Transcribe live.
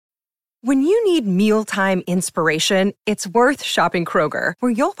When you need mealtime inspiration, it's worth shopping Kroger,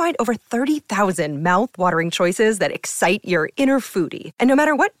 where you'll find over 30,000 mouth-watering choices that excite your inner foodie. And no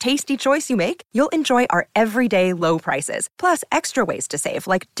matter what tasty choice you make, you'll enjoy our everyday low prices, plus extra ways to save,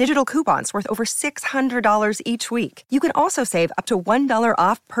 like digital coupons worth over $600 each week. You can also save up to $1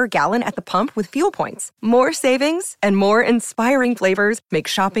 off per gallon at the pump with fuel points. More savings and more inspiring flavors make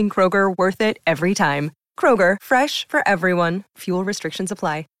shopping Kroger worth it every time. Kroger, fresh for everyone. Fuel restrictions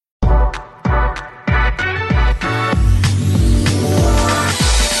apply.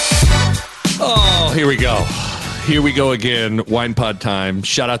 Oh, here we go. Here we go again. Wine pod time.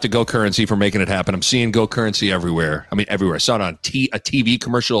 Shout out to Go Currency for making it happen. I'm seeing Go Currency everywhere. I mean, everywhere. I saw it on a TV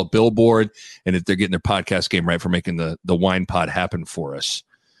commercial, a billboard, and they're getting their podcast game right for making the wine pod happen for us.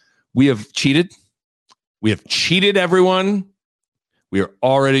 We have cheated. We have cheated, everyone. We are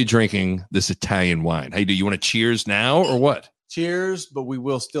already drinking this Italian wine. Hey, do you want to cheers now or what? Cheers, but we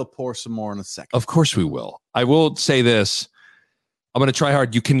will still pour some more in a second. Of course we will. I will say this. I'm going to try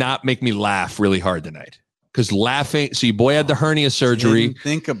hard. You cannot make me laugh really hard tonight. Because laughing, so your boy had the hernia surgery.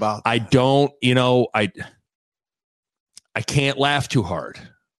 Think about that. I don't, I can't laugh too hard.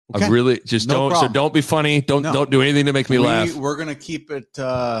 Okay. I really just don't. Problem. So don't be funny. Don't do anything to make me laugh. We're going to keep it.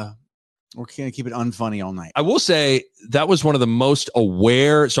 We're going to keep it unfunny all night. I will say that was one of the most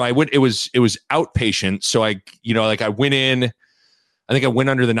aware. So I went. It was outpatient. So I went in. I think I went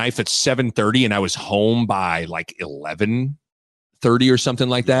under the knife at 7:30, and I was home by like 11:30 or something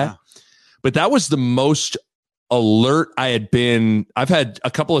like that. Yeah. But that was the most alert I had been. I've had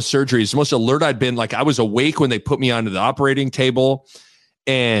a couple of surgeries. The most alert I'd been, like I was awake when they put me onto the operating table,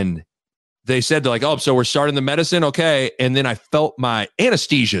 and they said, they're like, oh, so we're starting the medicine. Okay. And then I felt my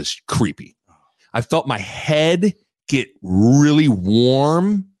anesthesia's creepy. I felt my head get really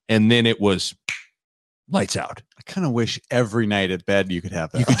warm, and then it was lights out. I kind of wish every night at bed you could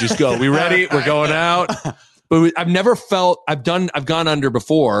have that. You could just go, we ready? We're going out. But I've never felt, I've gone under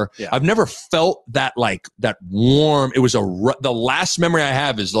before. Yeah. I've never felt that like that warm. It was the last memory I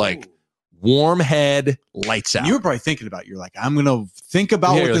have is like warm head, lights out. You were probably thinking about, you're like, I'm going to think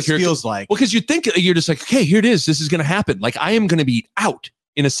about what this feels like. Well, because you think, you're just like, okay, here it is. This is going to happen. Like I am going to be out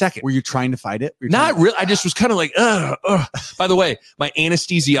in a second. Were you trying to fight it? Not really. I just was kind of like, ugh. By the way, my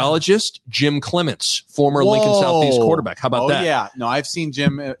anesthesiologist, Jim Clements, former Lincoln Southeast quarterback. How about that? Oh, yeah. No, I've seen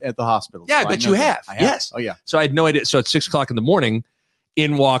Jim at the hospital. Yeah, so but you have. Yes. Oh, yeah. So I had no idea. So at 6:00 in the morning,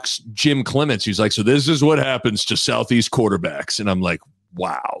 in walks Jim Clements. He's like, so this is what happens to Southeast quarterbacks. And I'm like,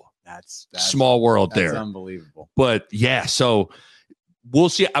 wow. That's small world there. That's unbelievable. But yeah, so we'll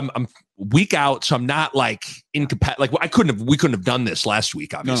see. I'm week out, so I'm not like incapacitated. Like we couldn't have done this last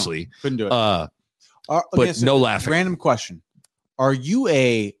week, obviously. No, couldn't do it. But so no laughing. Random question. Are you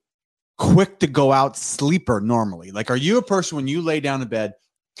a quick to go out sleeper normally? Like, are you a person when you lay down in bed,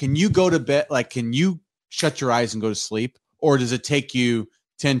 can you go to bed? Like, can you shut your eyes and go to sleep? Or does it take you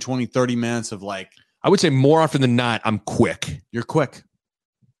 10, 20, 30 minutes of like? I would say more often than not, I'm quick. You're quick.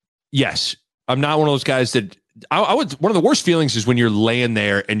 Yes. I'm not one of those guys that I would. One of the worst feelings is when you're laying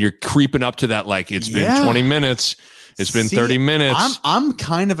there and you're creeping up to that, like it's been 20 minutes. It's been 30 minutes. I'm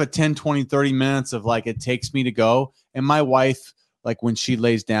kind of a 10, 20, 30 minutes of like, it takes me to go. And my wife, like when she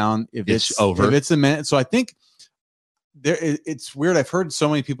lays down, if it's over, if it's a minute. So I think it's weird. I've heard so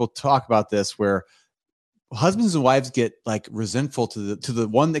many people talk about this where husbands and wives get like resentful to the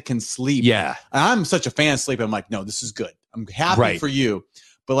one that can sleep. Yeah. And I'm such a fan of sleep. I'm like, no, this is good. I'm happy for you.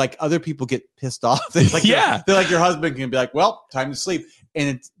 But like other people get pissed off. They're like, they're like your husband can be like, well, time to sleep. And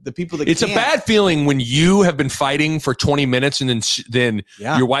it's the people that it's a bad feeling when you have been fighting for 20 minutes and then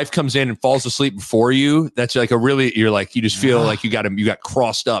your wife comes in and falls asleep before you. That's like you're like, you just feel like you got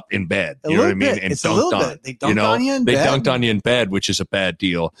crossed up in bed. You know what I mean? And it's dunked on. They dunked on you in bed. They dunked on you in bed, which is a bad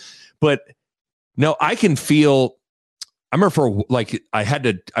deal. But no, I can feel, I remember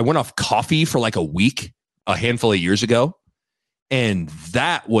I went off coffee for like a week, a handful of years ago. And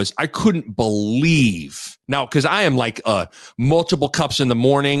that was, I couldn't believe now, because I am like multiple cups in the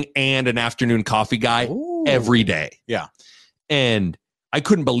morning and an afternoon coffee guy every day. Yeah. And I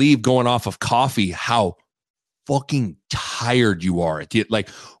couldn't believe going off of coffee, how fucking tired you are. Like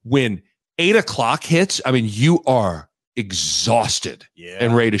when 8:00 hits, I mean, you are exhausted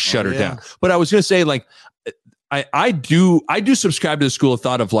and ready to shut her down. But I was going to say, like, I do subscribe to the school of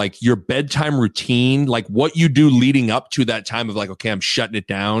thought of like your bedtime routine, like what you do leading up to that time of like, okay, I'm shutting it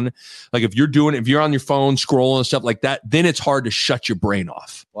down. Like if you're on your phone scrolling and stuff like that, then it's hard to shut your brain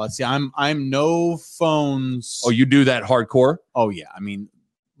off. Well, see, I'm no phones. Oh, you do that hardcore? Oh yeah. I mean,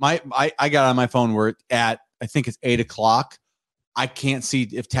 I got on my phone where I think it's 8:00. I can't see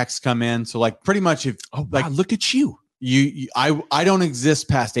if texts come in. So like pretty much wow, look at you. I don't exist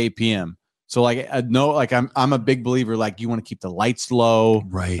past 8 p.m. So like I'm a big believer. Like you want to keep the lights low,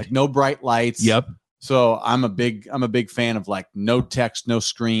 right? Like no bright lights. Yep. So I'm a big fan of like no text, no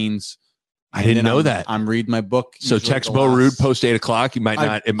screens. I didn't know that. I'm reading my book. So text Bo Rude post 8 o'clock. It might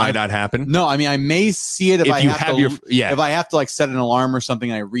not happen. No, I mean I may see it if I have to. If I have to like set an alarm or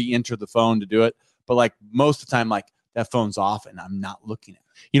something, I re-enter the phone to do it. But like most of the time, like that phone's off and I'm not looking at it.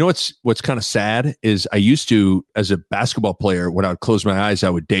 You know what's kind of sad is I used to, as a basketball player, when I would close my eyes, I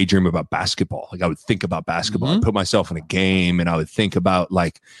would daydream about basketball. Like I would think about basketball. I'd put myself in a game and I would think about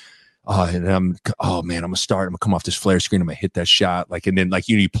like, man, I'm gonna start. I'm gonna come off this flare screen. I'm gonna hit that shot. Like, and then like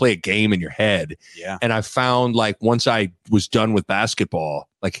you play a game in your head. Yeah. And I found like once I was done with basketball,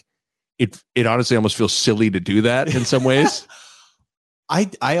 like it honestly almost feels silly to do that in some ways.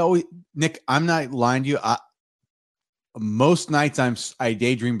 I always, Nick, I'm not lying to you. Most nights I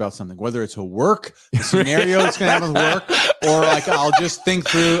daydream about something, whether it's a work scenario that's gonna happen with work, or like I'll just think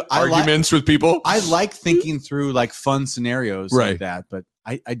through arguments with people. I like thinking through like fun scenarios like that, but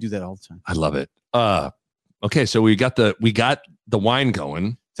I do that all the time. I love it. Okay, so we got the wine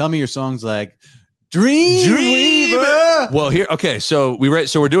going. Tell me your songs like Dreamer. Well, here, okay, so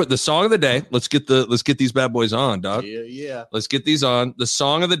we're doing the song of the day. Let's get these bad boys on, dog. Yeah. Let's get these on. The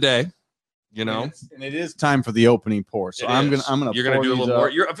song of the day. You know, and it is time for the opening pour. So I'm gonna. You're gonna do a little more.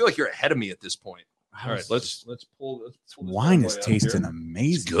 I feel like you're ahead of me at this point. All right, let's pull. Wine is tasting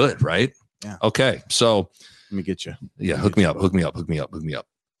amazing. It's good, right? Yeah. Okay, so let me get you. Yeah, hook me up. Oh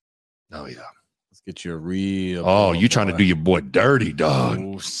yeah. Let's get you a real. Oh, you trying to do your boy dirty, dog?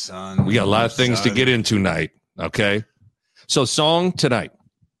 Oh, son. We got a lot of things to get into tonight. Okay, so song tonight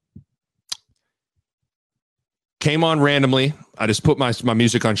came on randomly. I just put my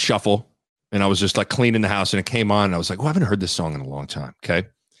music on shuffle. And I was just like cleaning the house and it came on and I was like, well, I haven't heard this song in a long time. Okay.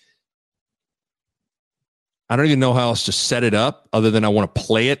 I don't even know how else to set it up other than I want to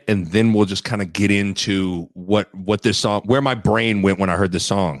play it. And then we'll just kind of get into what this song, where my brain went when I heard this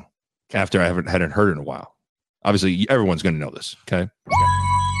song after I hadn't heard it in a while. Obviously everyone's going to know this. Okay.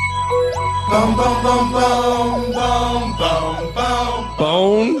 Boom, boom, boom, boom, boom, boom, boom.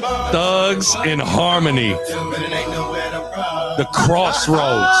 Bone Thugs in Harmony. The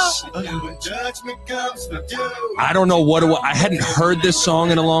Crossroads. I don't know what I hadn't heard this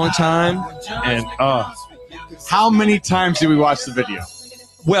song in a long time. And how many times did we watch the video?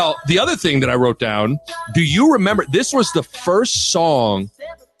 Well, the other thing that I wrote down, do you remember this was the first song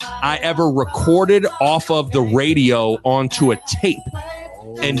I ever recorded off of the radio onto a tape?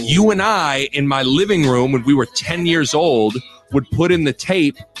 And you and I, in my living room when we were 10 years old, would put in the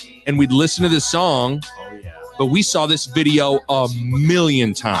tape and we'd listen to this song. But we saw this video a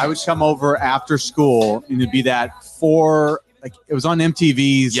million times. I would come over after school and it'd be that it was on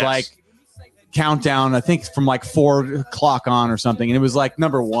MTV's like countdown, I think from like 4 o'clock on or something. And it was like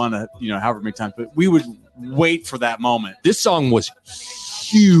number one, however many times, but we would wait for that moment. This song was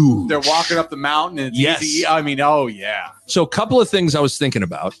huge. They're walking up the mountain and it's easy. I mean, oh yeah. So a couple of things I was thinking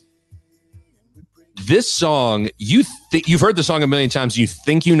about. This song, you've heard the song a million times. You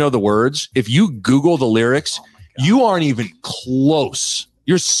think you know the words. If you Google the lyrics, you aren't even close.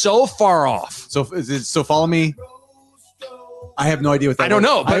 You're so far off. So is it So Follow Me? I have no idea what that is. I don't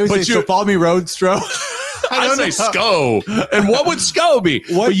know. But So Follow Me, Roadstro. I say SCO. And what would SCO be?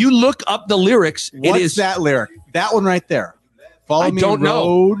 But you look up the lyrics. What's that lyric? That one right there. Follow me, don't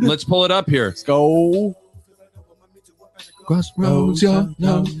road. Know. Let's pull it up here. Let's go. Crossroads,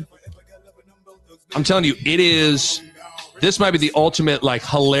 no. I'm telling you, this might be the ultimate, like,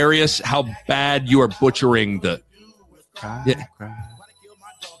 hilarious how bad you are butchering the. Cry.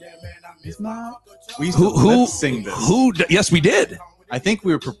 We used to sing this. Yes, we did. I think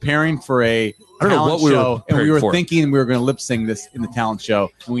we were preparing for I don't know what we were and we were thinking we were going to lip sing this in the talent show,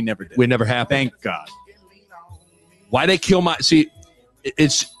 and we never did. We never happened. Thank God. Why'd they kill my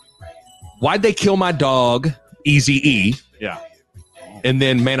dog, Eazy-E? Yeah. And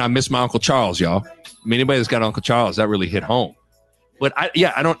then, man, I miss my Uncle Charles, y'all. I mean, anybody that's got Uncle Charles, that really hit home. But I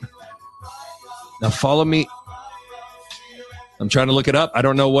don't. Now follow me. I'm trying to look it up. I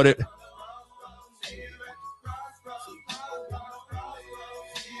don't know what it.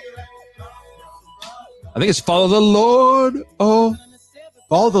 I think it's Follow the Lord. Oh,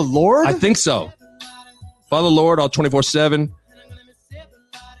 Follow the Lord? I think so. Follow the Lord all 24/7.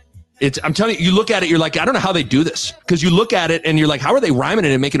 I'm telling you, you look at it, you're like, I don't know how they do this. Because you look at it and you're like, how are they rhyming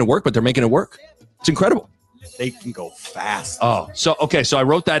it and making it work? But they're making it work. It's incredible. They can go fast. Oh, so I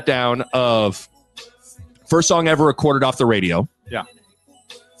wrote that down of first song ever recorded off the radio. Yeah.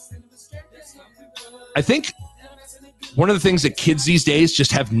 I think one of the things that kids these days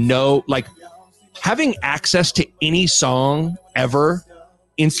just have no, like, having access to any song ever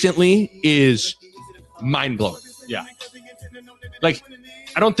instantly is mind-blowing. Yeah. Like,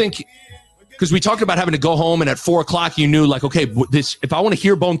 I don't think, because we talked about having to go home and at 4:00 you knew, like, okay, this, if I want to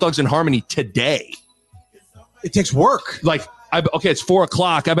hear Bone Thugs and Harmony today, it takes work. Like, okay, it's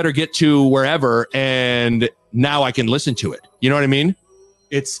 4:00, I better get to wherever, and now I can listen to it. You know what I mean?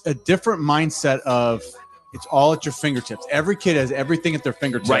 It's a different mindset of it's all at your fingertips. Every kid has everything at their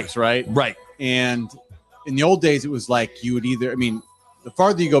fingertips, right? Right. And in the old days, it was like you would either, I mean, the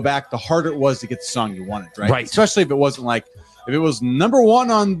farther you go back, the harder it was to get the song you wanted, right? Right. Especially if it wasn't like, if it was number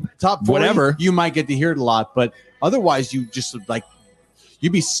one on top 40, whatever, you might get to hear it a lot. But otherwise, you just like,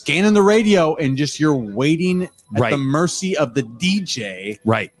 you'd be scanning the radio and just you're waiting at the mercy of the DJ,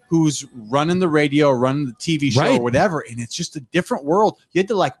 right? Who's running the radio, or running the TV show, or whatever. And it's just a different world. You had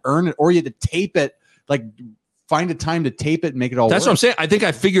to like earn it, or you had to tape it, like find a time to tape it and make it all That's work. what I'm saying. I think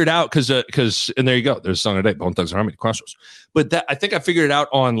I figured out because and there you go. There's a song today, Bone Thugs and Harmony, Crossroads. But that I think I figured it out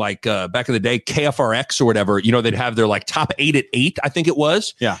on like back in the day, KFRX or whatever. You know, they'd have their like top 8 at 8. I think it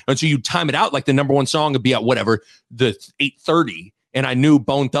was. Yeah. And so you time it out, like the number one song would be at whatever the 8:30, and I knew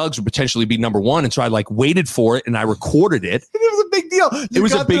Bone Thugs would potentially be number one, and so I like waited for it and I recorded it. It was a big deal. It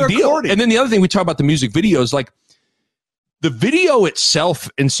was a big deal. And then the other thing we talk about the music videos, like the video itself,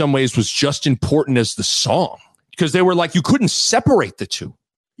 in some ways, was just important as the song. Because they were like, you couldn't separate the two.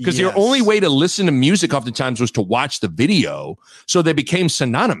 Because your only way to listen to music oftentimes was to watch the video. So they became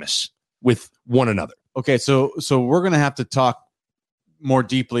synonymous with one another. Okay, so we're going to have to talk more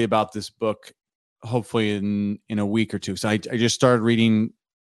deeply about this book, hopefully in a week or two. So I just started reading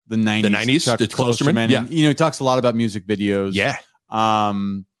the 90s. The 90s, the Klosterman. Yeah. You know, he talks a lot about music videos. Yeah.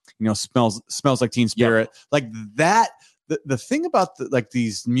 You know, smells like Teen Spirit. Yep. Like that. The thing about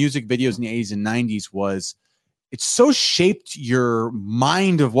these music videos in the 80s and 90s was, it so shaped your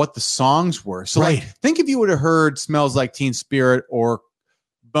mind of what the songs were. So like, think if you would have heard Smells Like Teen Spirit or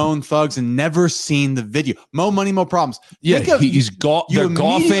Bone Thugs and never seen the video. Mo Money, Mo Problems. Yeah, they're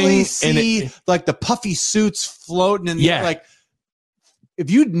golfing see and like the puffy suits floating and like, if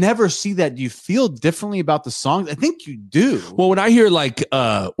you'd never see that, do you feel differently about the songs? I think you do. Well, when I hear like,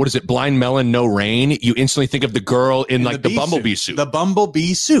 what is it? Blind Melon, No Rain. You instantly think of the girl in like the bumblebee suit. The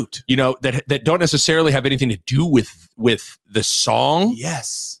bumblebee suit. You know, that don't necessarily have anything to do with the song.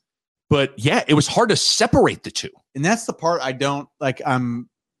 Yes. But yeah, it was hard to separate the two. And that's the part I don't like. I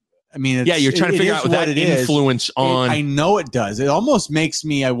mean, you're trying to figure out that influence on. I know it does. It almost makes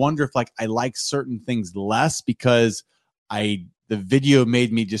me, I wonder if like I like certain things less because the video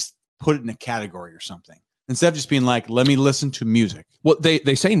made me just put it in a category or something instead of just being like, let me listen to music. Well,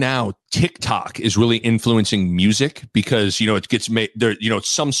 they say now TikTok is really influencing music because, you know, it gets made there, you know,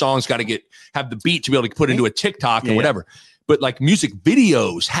 some songs got to have the beat to be able to put into a TikTok and whatever. But like music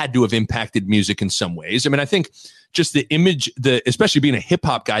videos had to have impacted music in some ways. I mean, I think just the image, especially being a hip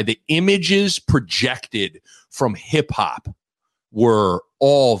hop guy, the images projected from hip hop were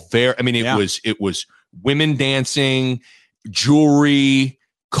all very, I mean, it was women dancing, jewelry,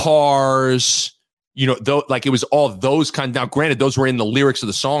 cars, you know, though, like it was all those kind. Now, granted, those were in the lyrics of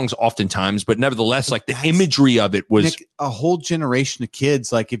the songs oftentimes, but nevertheless, like the imagery of it was Nick, a whole generation of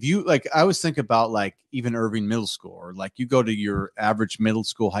kids. Like if you like, I always think about like even Irving Middle School, or like you go to your average middle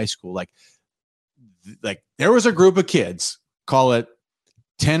school, high school, like there was a group of kids, call it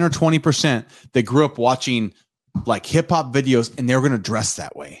 10 or 20%, that grew up watching like hip hop videos and they were going to dress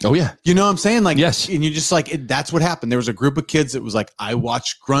that way. Oh yeah. You know what I'm saying? Like, yes. And you just like, that's what happened. There was a group of kids that was like, I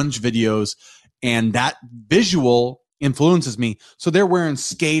watch grunge videos and that visual influences me. So they're wearing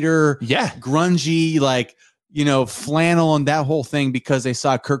skater, grungy, like, you know, flannel and that whole thing because they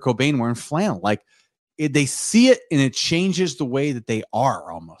saw Kurt Cobain wearing flannel. Like they see it and it changes the way that they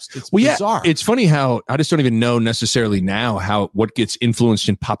are almost. It's bizarre. Yeah, it's funny how I just don't even know necessarily now what gets influenced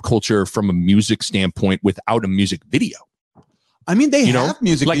in pop culture from a music standpoint without a music video. I mean, they have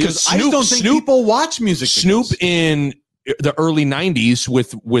music like videos. Snoop, I just don't think people watch music Snoop videos. In the early 90s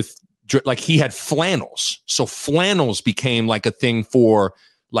with like he had flannels. So flannels became like a thing for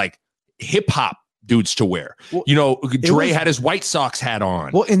like hip hop dudes to wear. Well, you know, Dre had his White Sox hat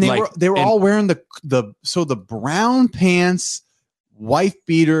on. Well, and they were all wearing the brown pants, wife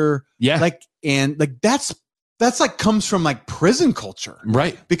beater, that's like comes from like prison culture,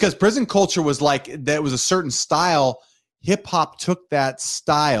 right? Because prison culture was like that was a certain style. Hip hop took that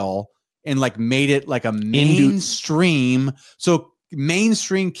style and like made it like a mainstream. So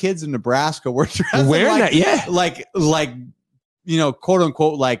mainstream kids in Nebraska were wearing like, that, like you know, quote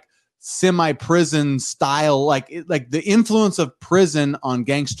unquote, like semi-prison style, like the influence of prison on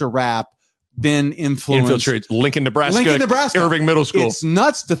gangster rap been infiltrated Lincoln, Nebraska, Irving Middle School. It's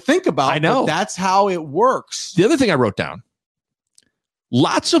nuts to think about. I know. But that's how it works. The other thing I wrote down,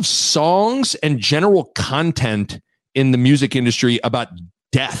 lots of songs and general content in the music industry about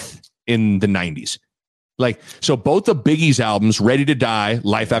death in the 90s. Like, so both of Biggie's albums, Ready to Die,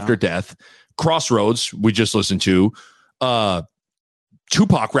 Life After Death, Crossroads, we just listened to,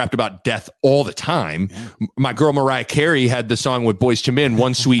 Tupac rapped about death all the time. Yeah. My girl Mariah Carey had the song with Boyz II Men,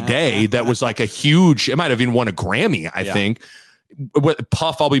 One Sweet Day, that was like a huge, it might have even won a Grammy, I think.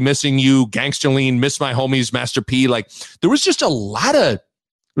 Puff, I'll Be Missing You, Gangsta Lean, Miss My Homies, Master P. Like, there was just a lot of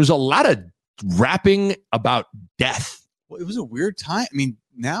rapping about death. Well, it was a weird time. I mean,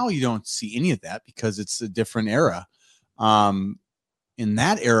 now you don't see any of that because it's a different era. In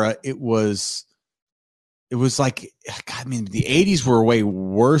that era, it was like, I mean, the 80s were way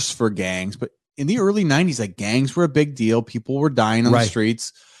worse for gangs, but in the early 90s, like, gangs were a big deal. People were dying on the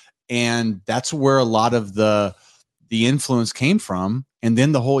streets, and that's where a lot of the influence came from. And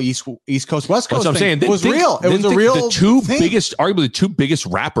then the whole East Coast, West Coast thing was real. It was a real thing. Arguably the two biggest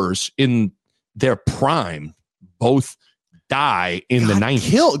rappers in their prime both die in the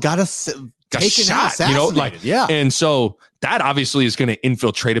 90s. Got shot, you know, like, yeah. And so that obviously is going to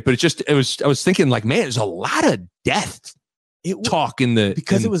infiltrate it, but I was thinking, like, man, there's a lot of death talk in the,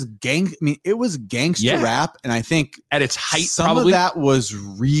 because it was it was gangster rap. And I think at its height, some of that was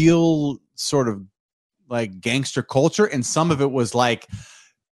real sort of like gangster culture. And some of it was like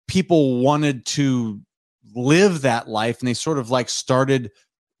people wanted to live that life, and they sort of like started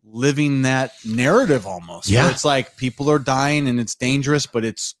living that narrative almost. Yeah. Where it's like people are dying and it's dangerous, but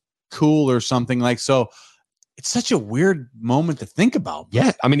it's cool or something. Like, so it's such a weird moment to think about.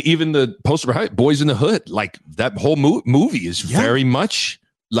 Yeah. I mean, even the poster, Boys in the Hood, like that whole movie is very much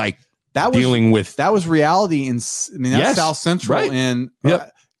like that was reality. That's South Central. Right. And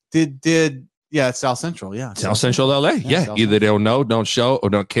it's South Central. Yeah. South Central LA. Yeah. Either they don't know, don't show, or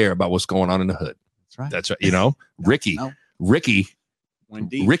don't care about what's going on in the hood. That's right. You know, Ricky was going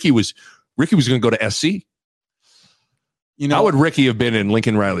to go to SC. You know, how would Ricky have been in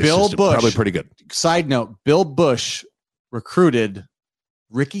Lincoln Riley's system? Bush, probably pretty good. Side note, Bill Bush recruited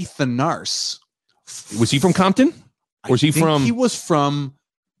Ricky Thanars. Was he from Compton? Or was he from? He was from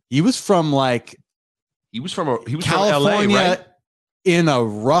California, from LA, right? In a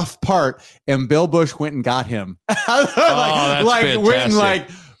rough part, and Bill Bush went and got him. That's fantastic. Went and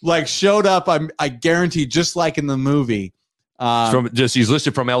like showed up. I guarantee, just like in the movie. He's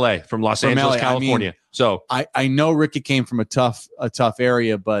listed from LA, from Los Angeles, California. I mean, so I know Ricky came from a tough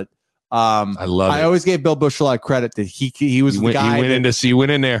area, but I always gave Bill Bush a lot of credit that he was the guy. He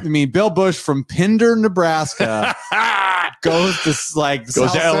went in there. I mean, Bill Bush from Pender, Nebraska, goes to LA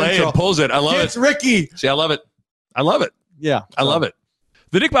and pulls it. I love it. It's Ricky. See, I love it. Yeah, I love it.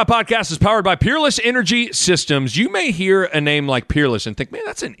 The Nickbot Podcast is powered by Peerless Energy Systems. You may hear a name like Peerless and think, man,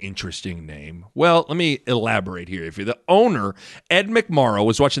 that's an interesting name. Well, let me elaborate here. If you're the owner, Ed McMorrow,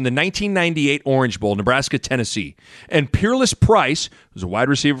 was watching the 1998 Orange Bowl, Nebraska, Tennessee. And Peerless Price was a wide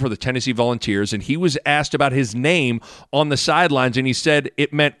receiver for the Tennessee Volunteers, and he was asked about his name on the sidelines, and he said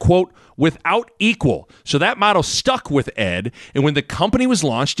it meant, quote, without equal. So that motto stuck with Ed, and when the company was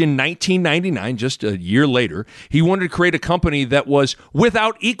launched in 1999, just a year later, he wanted to create a company that was without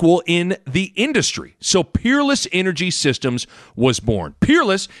equal in the industry. So Peerless Energy Systems was born.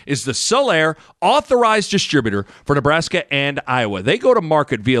 Peerless is the Solaire authorized distributor for Nebraska and Iowa. They go to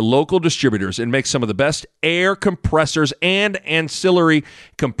market via local distributors and make some of the best air compressors and ancillary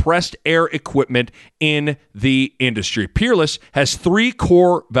compressed air equipment in the industry. Peerless has three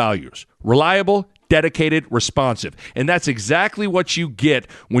core values: reliable, dedicated, responsive. And that's exactly what you get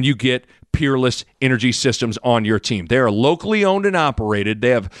when you get Peerless Energy Systems on your team. They are locally owned and operated. They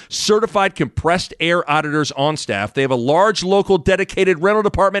have certified compressed air auditors on staff. They have a large local dedicated rental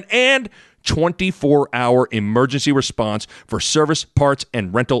department and 24-hour emergency response for service, parts,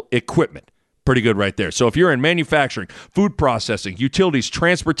 and rental equipment. Pretty good right there. So if you're in manufacturing, food processing, utilities,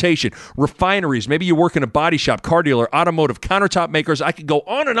 transportation, refineries, maybe you work in a body shop, car dealer, automotive, countertop makers, I could go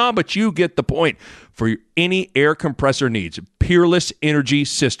on and on, but you get the point. For any air compressor needs, Peerless Energy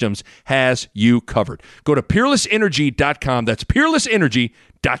Systems has you covered. Go to peerlessenergy.com. That's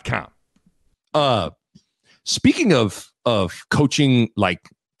peerlessenergy.com. Speaking of coaching, like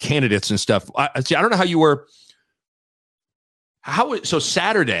candidates and stuff, I don't know how you were. So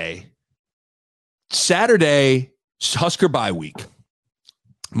Saturday, Husker bye week.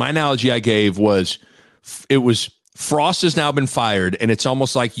 My analogy I gave was, it was Frost has now been fired, and it's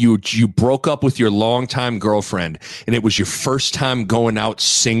almost like you broke up with your longtime girlfriend, and it was your first time going out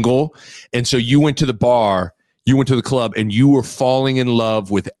single, and so you went to the bar. You went to the club and you were falling in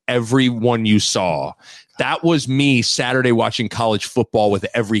love with everyone you saw. That was me Saturday watching college football with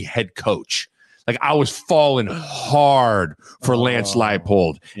every head coach. Like I was falling hard for Lance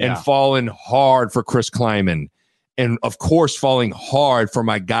Leipold and falling hard for Chris Kleiman. And of course, falling hard for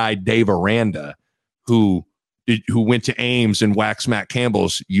my guy, Dave Aranda, who went to Ames and waxed Matt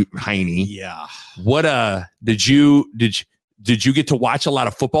Campbell's hiney. Yeah. What did you get to watch a lot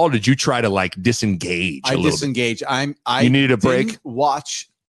of football? Did you try to like disengage? I disengaged. You needed a break? Didn't watch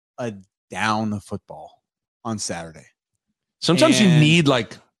a down of football on Saturday. Sometimes you need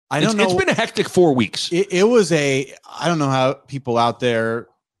like, I don't know. It's been a hectic 4 weeks. It was I don't know how people out there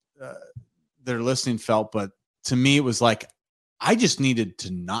that are listening felt, but to me, it was like, I just needed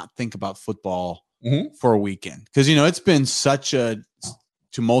to not think about football for a weekend. Because, it's been such a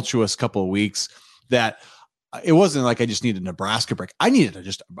tumultuous couple of weeks that it wasn't like I just needed a Nebraska break. I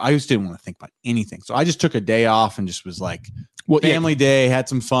just didn't want to think about anything. So I just took a day off and just was like, family day, had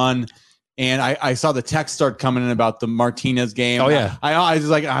some fun. And I saw the text start coming in about the Martinez game. Oh yeah. I was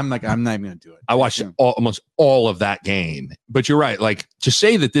like, I'm not even going to do it. I watched almost all of that game, but you're right. Like to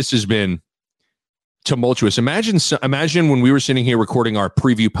say that this has been tumultuous. Imagine when we were sitting here recording our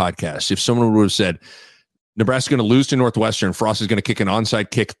preview podcast, if someone would have said, Nebraska's going to lose to Northwestern, Frost is going to kick an onside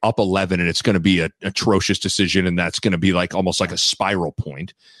kick up 11, and it's going to be an atrocious decision, and that's going to be like almost like a spiral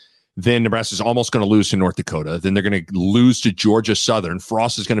point. Then Nebraska's almost going to lose to North Dakota. Then they're going to lose to Georgia Southern.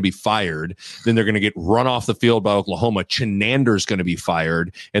 Frost is going to be fired. Then they're going to get run off the field by Oklahoma. Chenander's going to be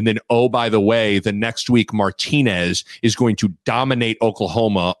fired. And then, oh, by the way, the next week, Martinez is going to dominate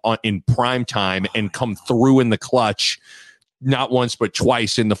Oklahoma in prime time and come through in the clutch, not once, but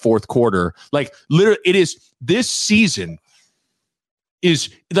twice in the fourth quarter. Like, literally, it is this season is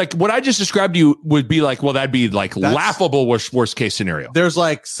like what I just described to you would be like, well, that'd be like laughable worst case scenario. There's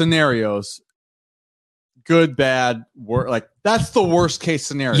like scenarios, good, bad, like that's the worst case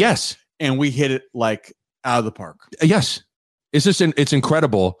scenario. Yes. And we hit it like out of the park. Yes. It's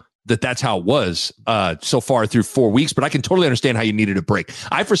incredible that that's how it was so far through 4 weeks, but I can totally understand how you needed a break.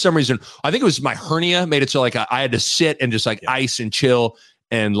 For some reason, I think it was my hernia made it so like I had to sit and just like ice and chill.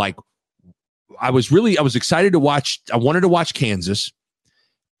 And like, I was excited to watch. I wanted to watch Kansas.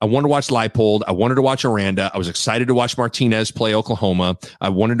 I wanted to watch Leipold. I wanted to watch Aranda. I was excited to watch Martinez play Oklahoma. I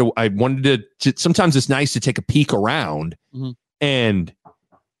wanted to sometimes it's nice to take a peek around. Mm-hmm. And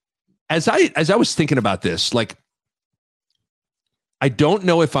as I was thinking about this, like, I don't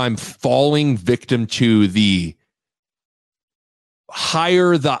know if I'm falling victim to the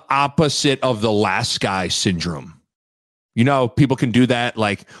hire the opposite of the last guy syndrome. People can do that,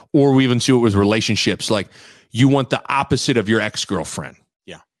 like, or we even see it with relationships. Like, you want the opposite of your ex-girlfriend.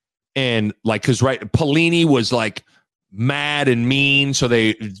 And like, cause Pelini was like mad and mean. So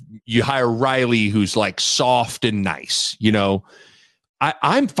you hire Riley, who's like soft and nice,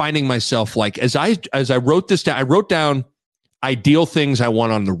 I'm finding myself like, as I wrote this down, I wrote down ideal things I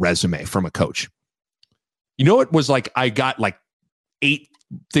want on the resume from a coach. It was like, I got like 8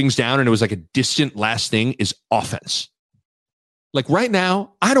 things down and it was like a distant last thing is offense. Like right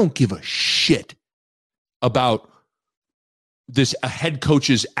now, I don't give a shit about a head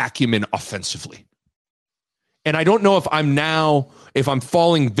coach's acumen offensively. And I don't know if I'm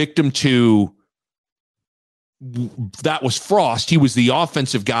falling victim to that was Frost. He was the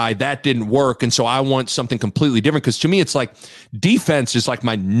offensive guy. That didn't work. And so I want something completely different. Because to me, it's like defense is like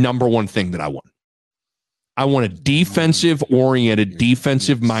my number one thing that I want. I want a defensive-oriented,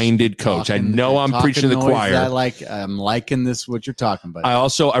 defensive-minded coach. I know I'm preaching to the choir. I'm liking this, what you're talking about.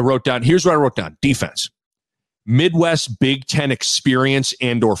 I wrote down, here's what I wrote down. Defense. Midwest Big Ten experience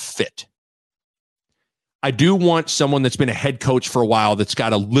and or fit. I do want someone that's been a head coach for a while that's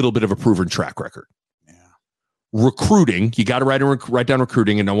got a little bit of a proven track record. Yeah. Recruiting, you got to write down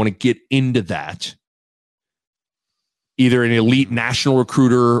recruiting, and I want to get into that. Either an elite national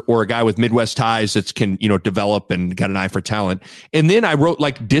recruiter or a guy with Midwest ties that can, develop and got an eye for talent. And then I wrote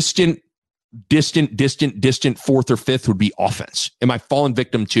like distant fourth or fifth would be offense. Am I falling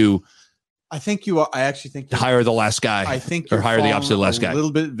victim to? I think you are. I actually think hire the last guy. I think or hire the opposite of the last guy. A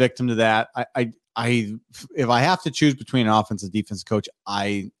little bit victim to that. If I have to choose between an offense and defense coach,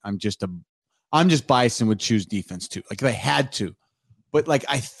 I'm just biased and would choose defense too. Like if I had to, but like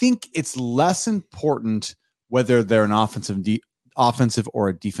I think it's less important whether they're an offensive or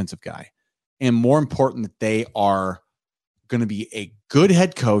a defensive guy, and more important that they are going to be a good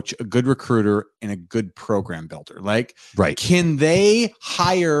head coach, a good recruiter, and a good program builder. Like, right? Can they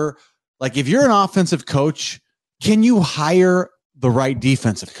hire? Like if you're an offensive coach, can you hire the right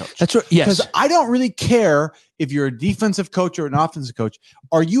defensive coach? That's right. Yes. Because I don't really care if you're a defensive coach or an offensive coach.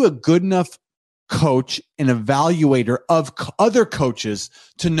 Are you a good enough coach, an evaluator of other coaches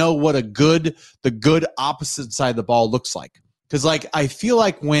to know what the good opposite side of the ball looks like. Because like I feel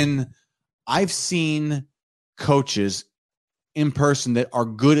like when I've seen coaches in person that are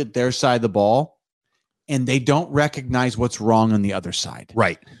good at their side of the ball and they don't recognize what's wrong on the other side.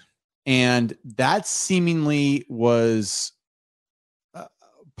 Right. And that seemingly was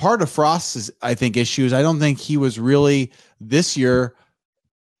part of Frost's, I think, issues. I don't think he was really this year.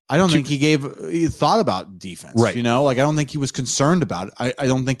 I don't think he thought about defense, right? You know, like I don't think he was concerned about it. I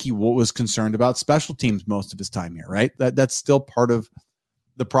don't think he was concerned about special teams most of his time here, right? That's still part of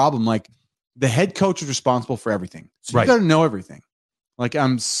the problem. Like the head coach is responsible for everything, so you got to know everything. Like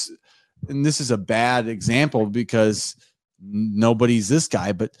and this is a bad example because nobody's this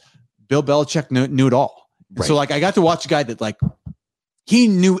guy, but Bill Belichick knew it all. Right. So like I got to watch a guy that like he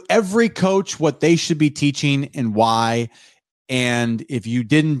knew every coach what they should be teaching and why. And if you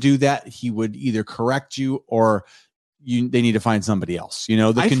didn't do that, he would either correct you or they need to find somebody else, you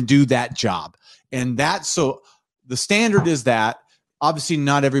know, that can do that job. And so the standard is that obviously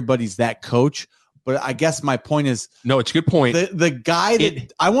not everybody's that coach, but I guess my point is, no, it's a good point. The guy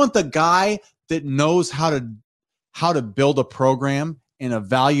I want the guy that knows how to build a program and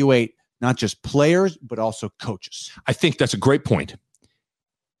evaluate not just players, but also coaches. I think that's a great point.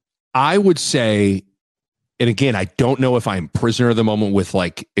 I would say, and again, I don't know if I'm prisoner of the moment with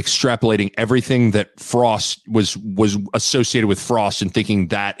like extrapolating everything that Frost was associated with Frost and thinking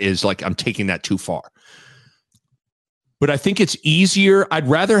that is like, I'm taking that too far. But I think it's easier. I'd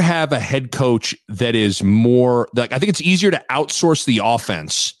rather have a head coach that is more like, I think it's easier to outsource the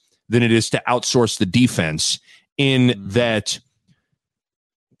offense than it is to outsource the defense in that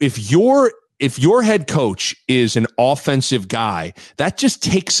if your head coach is an offensive guy, that just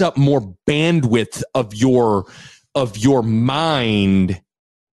takes up more bandwidth of your mind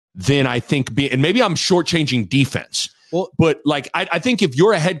than I think. And maybe I'm shortchanging defense. Well, but like I think if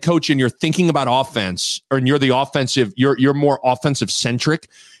you're a head coach and you're thinking about offense, or you're the offensive, you're more offensive centric.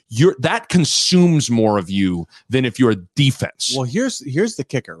 That consumes more of you than if you're a defense. Well, here's the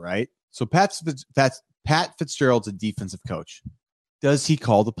kicker, right? So Pat Fitzgerald's a defensive coach. Does he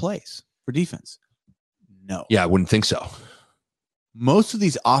call the plays for defense? No. Yeah, I wouldn't think so. Most of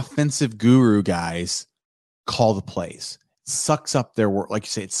these offensive guru guys call the plays. It sucks up their work. Like you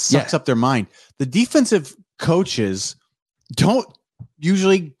say, it sucks up their mind. The defensive coaches don't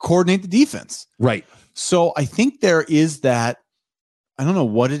usually coordinate the defense. Right. So I think there is that, I don't know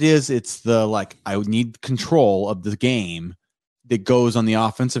what it is. It's the, like, I need control of the game that goes on the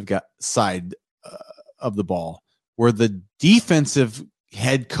offensive side of the ball, where the defensive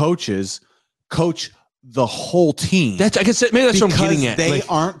head coaches coach the whole team. I guess maybe that's what I'm getting at. They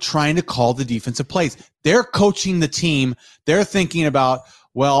aren't trying to call the defensive plays. They're coaching the team. They're thinking about,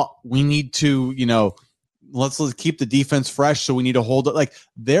 well, we need to, let's keep the defense fresh. So we need to hold it. Like,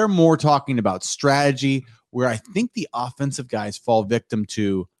 they're more talking about strategy, where I think the offensive guys fall victim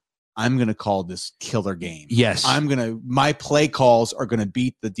to, I'm going to call this killer game. Yes. My play calls are going to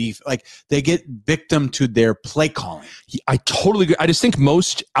beat the defense. Like, they get victim to their play calling. I totally agree. I just think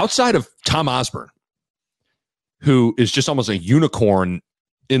most, outside of Tom Osborne, who is just almost a unicorn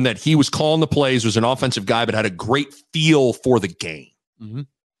in that he was calling the plays, was an offensive guy, but had a great feel for the game. Mm-hmm.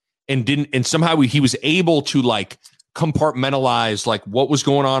 And somehow he was able to like compartmentalize like what was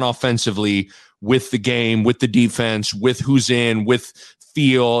going on offensively with the game, with the defense, with who's in, with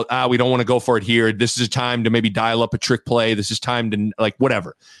feel. We don't want to go for it here. This is a time to maybe dial up a trick play. This is time to like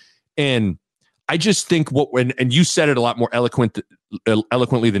whatever. And I just think and you said it a lot more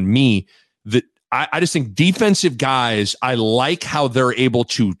eloquently than me, that I just think defensive guys, I like how they're able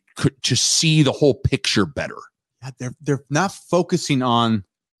to see the whole picture better. Yeah, they're not focusing on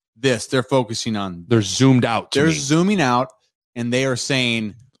this. They're focusing on. They're zoomed out. They're zooming out, and they are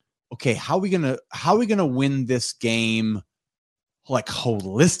saying, "Okay, how are we gonna win this game, like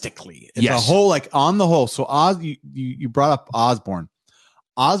holistically? It's a whole, like on the whole." So you brought up Osborne.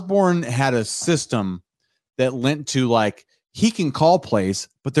 Osborne had a system that lent to like, he can call plays,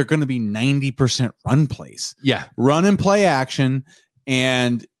 but they're going to be 90% run plays. Yeah. Run and play action,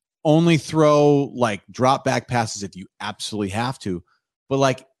 and only throw like drop back passes if you absolutely have to. But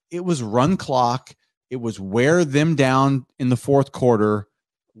like, it was run clock. It was wear them down in the fourth quarter.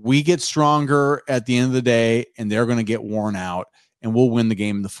 We get stronger at the end of the day, and they're going to get worn out, and we'll win the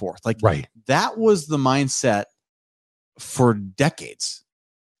game in the fourth. Like, right. That was the mindset for decades.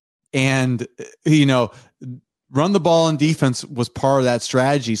 And, run the ball on defense was part of that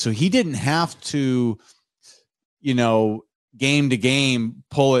strategy. So he didn't have to, game to game,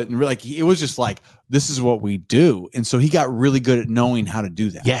 pull it. And like, it was just like, this is what we do. And so he got really good at knowing how to do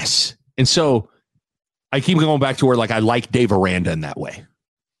that. Yes. And so I keep going back to where like I like Dave Aranda in that way.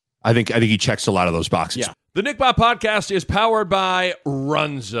 I think he checks a lot of those boxes. Yeah. The Nick Bob Podcast is powered by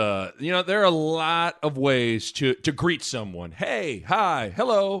Runza. You know, there are a lot of ways to greet someone. Hey, hi,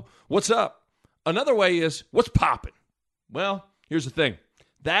 hello, what's up? Another way is, what's poppin'? Well, here's the thing.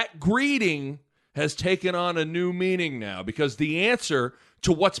 That greeting has taken on a new meaning now because the answer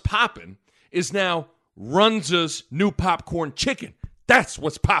to what's poppin' is now Runza's new popcorn chicken. That's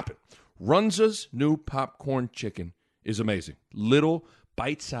what's poppin'. Runza's new popcorn chicken is amazing. Little,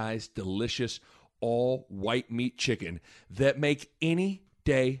 bite-sized, delicious, all white meat chicken that make any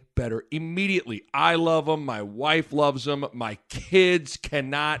day better immediately. I love them. My wife loves them. My kids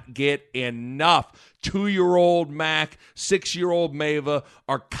cannot get enough. 2-year-old Mac, 6-year-old Mava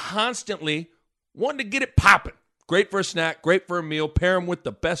are constantly wanting to get it popping. Great for a snack, great for a meal. Pair them with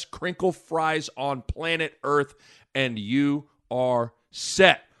the best crinkle fries on planet Earth, and you are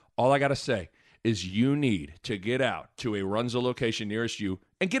set. All I got to say is you need to get out to a Runza location nearest you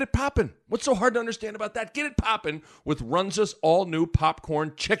and get it poppin'. What's so hard to understand about that? Get it poppin' with Runza's all-new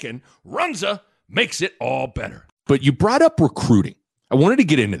popcorn chicken. Runza makes it all better. But you brought up recruiting. I wanted to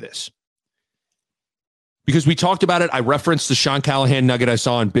get into this because we talked about it. I referenced the Sean Callahan nugget I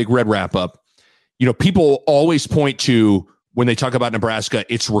saw in Big Red Wrap-Up. You know, people always point to, when they talk about Nebraska,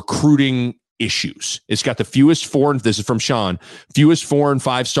 it's recruiting issues. It's got the fewest this is from Sean, fewest 4- and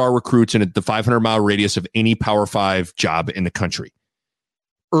 5-star recruits in the 500-mile radius of any Power 5 job in the country.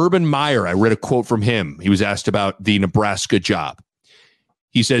 Urban Meyer, I read a quote from him. He was asked about the Nebraska job.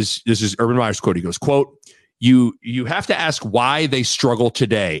 He says, this is Urban Meyer's quote. He goes, quote, you have to ask why they struggle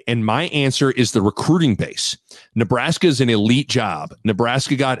today. And my answer is the recruiting base. Nebraska is an elite job.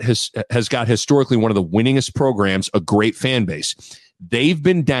 Nebraska has got historically one of the winningest programs, a great fan base. They've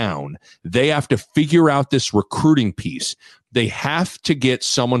been down. They have to figure out this recruiting piece. They have to get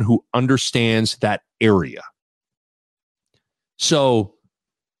someone who understands that area. So,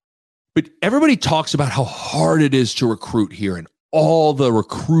 but everybody talks about how hard it is to recruit here and all the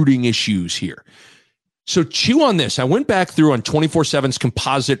recruiting issues here. So chew on this. I went back through on 24/7's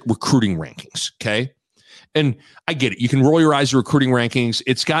composite recruiting rankings. Okay. And I get it. You can roll your eyes at recruiting rankings.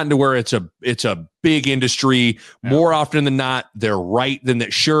 It's gotten to where it's a big industry. More often than not, they're right than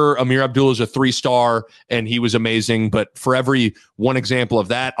that. Sure, Amir Abdullah is a 3-star and he was amazing. But for every one example of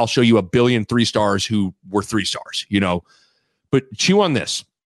that, I'll show you a billion 3-stars who were 3 stars, you know. But chew on this.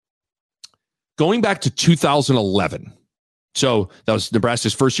 Going back to 2011. So that was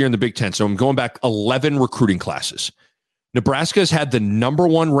Nebraska's first year in the Big Ten. So I'm going back 11 recruiting classes. Nebraska has had the number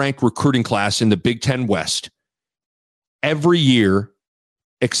 1 ranked recruiting class in the Big Ten West every year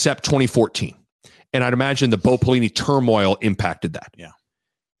except 2014. And I'd imagine the Bo Pelini turmoil impacted that. Yeah.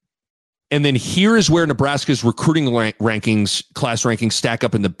 And then here is where Nebraska's recruiting rankings, class rankings stack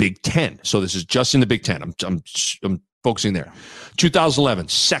up in the Big Ten. So this is just in the Big Ten. I'm focusing there. 2011,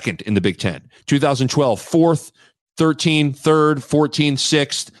 second in the Big Ten. 2012, fourth. 13, third, 14,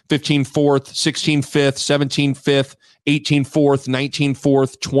 sixth, 15, fourth, 16, fifth, 17, fifth, 18, fourth, 19,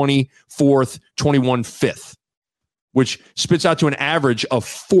 fourth, 20, fourth, 21, fifth, which spits out to an average of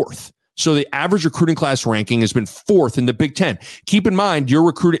fourth. So the average recruiting class ranking has been fourth in the Big Ten. Keep in mind, you're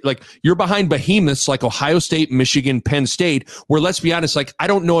recruiting, like you're behind behemoths like Ohio State, Michigan, Penn State, where let's be honest, like I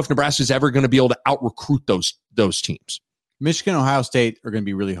don't know if Nebraska is ever going to be able to out-recruit those teams. Michigan, Ohio State are going to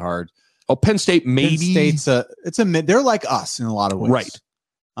be really hard. Oh, Penn State, maybe. Penn State's they're like us in a lot of ways. Right.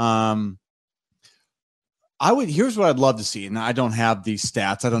 Here's what I'd love to see. And I don't have these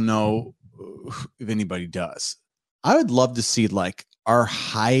stats. I don't know if anybody does. I would love to see like our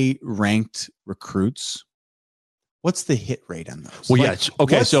high ranked recruits. What's the hit rate on those? Well, like, yeah.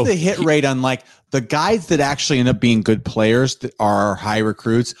 Okay. What's the hit rate on like the guys that actually end up being good players that are high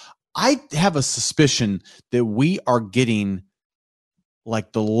recruits? I have a suspicion that we are getting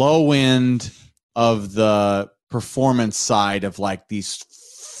like the low end of the performance side of like these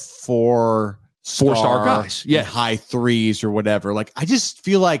 4-star guys, yeah, high 3s or whatever. Like I just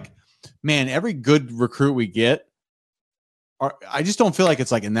feel like, man, every good recruit we get, I just don't feel like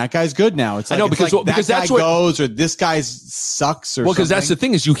it's like, and that guy's good now. It's like, I know because that that's guy what goes, or this guy sucks, or because that's the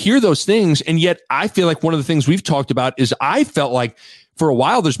thing is you hear those things, and yet I feel like one of the things we've talked about is I felt like for a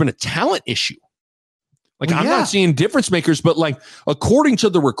while there's been a talent issue. Like, I'm not seeing difference makers, but like, according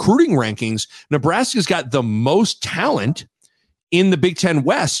to the recruiting rankings, Nebraska's got the most talent in the Big Ten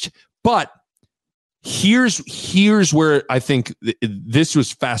West. But here's where I think this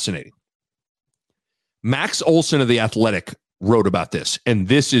was fascinating. Max Olson of The Athletic wrote about this, and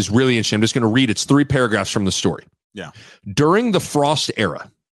this is really interesting. I'm just going to read. It's 3 paragraphs from the story. Yeah. During the Frost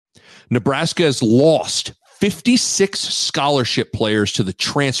era, Nebraska has lost 56 scholarship players to the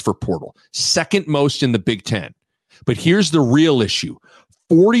transfer portal, second most in the Big Ten. But here's the real issue.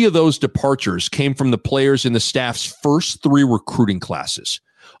 40 of those departures came from the players in the staff's first 3 recruiting classes.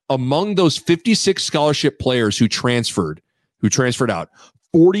 Among those 56 scholarship players who transferred out,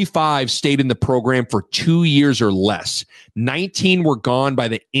 45 stayed in the program for 2 years or less. 19 were gone by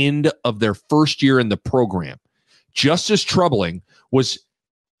the end of their first year in the program. Just as troubling was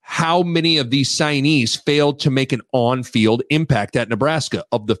how many of these signees failed to make an on-field impact at Nebraska.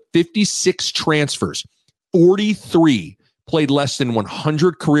 Of the 56 transfers, 43 played less than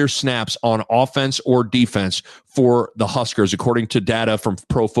 100 career snaps on offense or defense for the Huskers, according to data from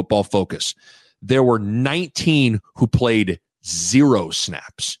Pro Football Focus. There were 19 who played 0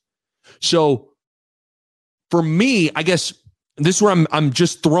 snaps. So for me, I guess this is where I'm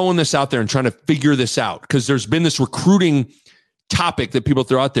just throwing this out there and trying to figure this out, because there's been this recruiting topic that people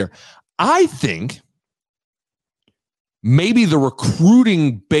throw out there. I think maybe the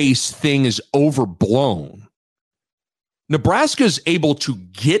recruiting base thing is overblown. Nebraska is able to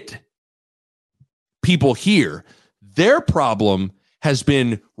get people here. Their problem has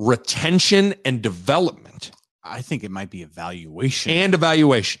been retention and development. I think it might be evaluation.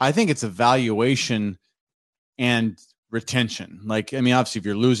 I think it's evaluation and retention. Like, I mean, obviously, if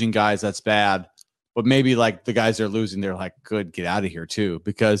you're losing guys, that's bad. But maybe like the guys they're losing, they're like, good, get out of here too.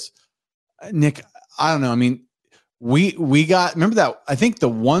 Because Nick, I don't know. I mean, we got, remember that, I think the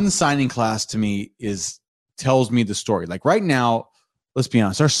one signing class to me tells me the story. Like right now, let's be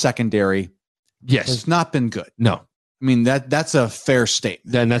honest, our secondary has not been good. No. I mean, that's a fair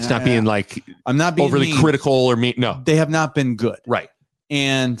statement. Then that's not being like, I'm not being overly mean. critical or mean. No, they have not been good. Right.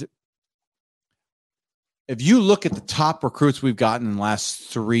 And if you look at the top recruits we've gotten in the last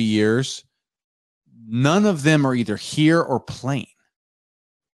 3 years, none of them are either here or playing.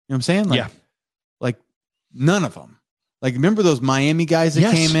 You know what I'm saying? Like none of them. Like, remember those Miami guys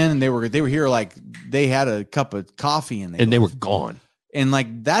that came in and they were here, like they had a cup of coffee and they were gone. And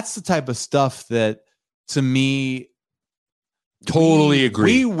like, that's the type of stuff that, to me, totally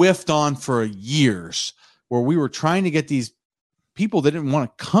agree. We whiffed on for years, where we were trying to get these people that didn't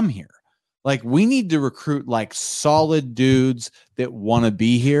want to come here. Like, we need to recruit like solid dudes that want to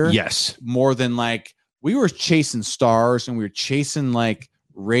be here. Yes. More than like, we were chasing stars and we were chasing like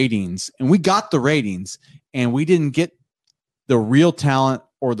ratings, and we got the ratings, and we didn't get the real talent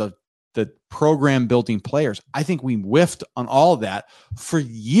or the program building players. I think we whiffed on all of that for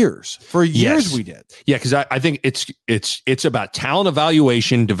years. For years, yes. We did. Yeah, because I think it's about talent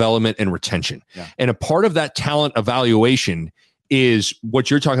evaluation, development, and retention. Yeah. And a part of that talent evaluation is what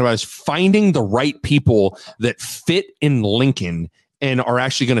you're talking about, is finding the right people that fit in Lincoln and are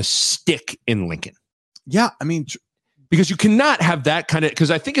actually going to stick in Lincoln. Yeah, I mean, because you cannot have that kind of,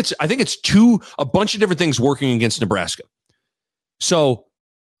 because I think it's a bunch of different things working against Nebraska. So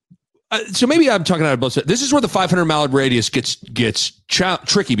maybe I'm talking out of both sides. This is where the 500-mile radius gets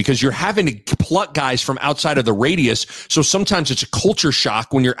tricky, because you're having to pluck guys from outside of the radius. So sometimes it's a culture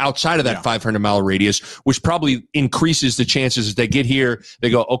shock when you're outside of that 500-mile radius, which probably increases the chances as they get here. They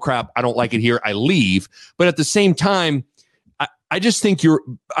go, oh crap, I don't like it here, I leave. But at the same time, I just think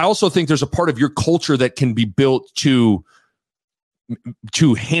I also think there's a part of your culture that can be built to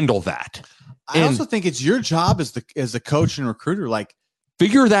handle that. I also think it's your job as the coach and recruiter, like,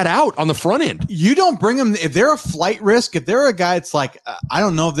 figure that out on the front end. You don't bring them if they're a flight risk. If they're a guy, it's like, I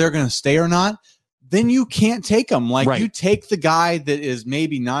don't know if they're going to stay or not. Then you can't take them. Like, right. You take the guy that is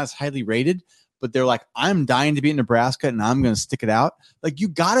maybe not as highly rated, but they're like, I'm dying to be in Nebraska and I'm going to stick it out. Like, you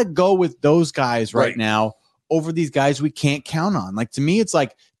got to go with those guys right now over these guys we can't count on. Like, to me, it's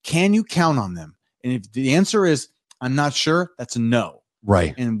like, can you count on them? And if the answer is, I'm not sure, that's a no.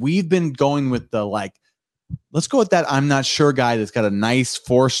 Right. And we've been going with the like, let's go with that I'm not sure guy that's got a nice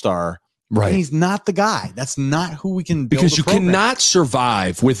 4-star. Right. And he's not the guy. That's not who we can build. Because you cannot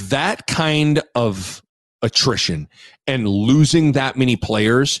survive with that kind of attrition and losing that many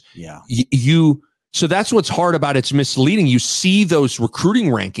players. Yeah. So that's what's hard about it. It's misleading. You see those recruiting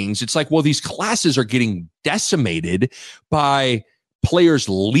rankings. It's like, well, these classes are getting decimated by players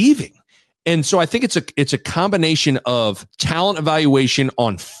leaving. And so I think it's a combination of talent evaluation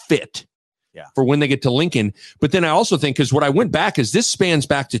on fit. Yeah. For when they get to Lincoln. But then I also think, because what I went back is this spans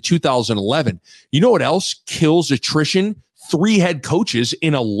back to 2011. You know what else kills attrition? 3 head coaches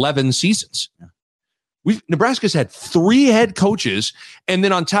in 11 seasons. Yeah. Nebraska's had 3 head coaches. And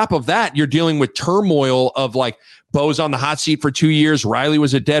then on top of that, you're dealing with turmoil of like, Bo's on the hot seat for 2 years. Riley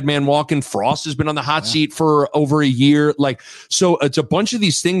was a dead man walking. Frost has been on the hot seat for over a year. Like, so it's a bunch of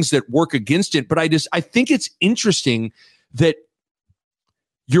these things that work against it. But I think it's interesting that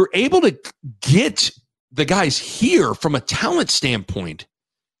you're able to get the guys here from a talent standpoint.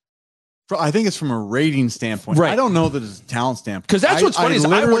 I think it's from a rating standpoint. Right. I don't know that it's a talent standpoint. Because that's what's funny. I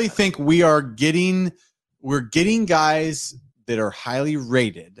literally think we're getting guys that are highly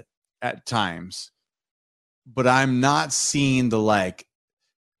rated at times, but I'm not seeing the like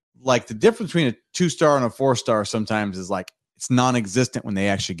the difference between a 2-star and a 4-star sometimes is like it's non-existent when they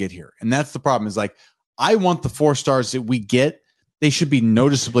actually get here. And that's the problem is like I want the 4 stars that we get, they should be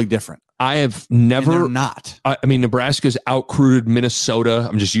noticeably different. I have never not. I mean, Nebraska's out-recruited Minnesota.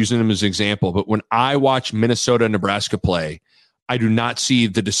 I'm just using them as an example. But when I watch Minnesota and Nebraska play, I do not see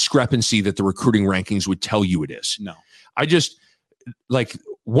the discrepancy that the recruiting rankings would tell you it is. No. I just like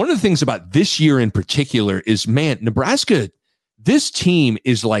one of the things about this year in particular is, man, Nebraska, this team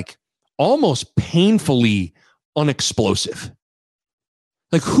is like almost painfully unexplosive.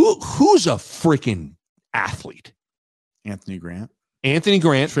 Like who's a freaking athlete? Anthony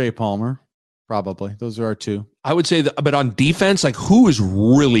Grant, Trey Palmer, probably. Those are our two. I would say that, but on defense, like who is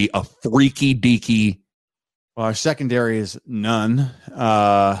really a freaky deaky? Well, our secondary is none.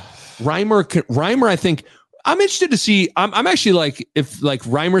 Reimer, I think I'm interested to see. I'm actually like, if like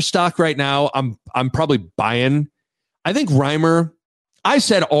Reimer stock right now, I'm probably buying. I think Reimer, I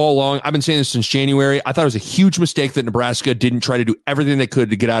said all along, I've been saying this since January. I thought it was a huge mistake that Nebraska didn't try to do everything they could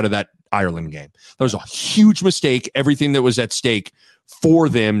to get out of that Ireland game. That was a huge mistake. Everything that was at stake for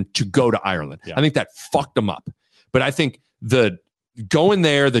them to go to Ireland. Yeah. I think that fucked them up. But I think the going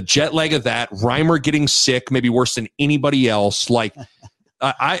there, the jet lag of that, Reimer getting sick, maybe worse than anybody else. Like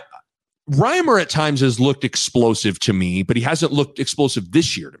Reimer at times has looked explosive to me, but he hasn't looked explosive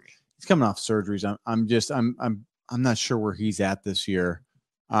this year to me. He's coming off surgeries. I'm not sure where he's at this year.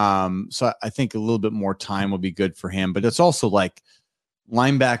 So I think a little bit more time will be good for him, but it's also like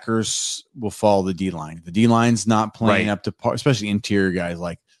linebackers will follow the D-line. The D-line's not playing up to par, especially interior guys.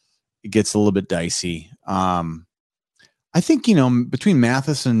 Like it gets a little bit dicey. I think, between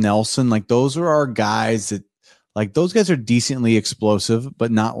Mathis and Nelson, like those are our guys that like those guys are decently explosive,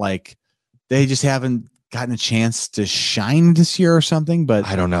 but not like they just haven't gotten a chance to shine this year or something. But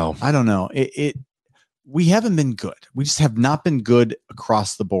I don't know. We haven't been good. We just have not been good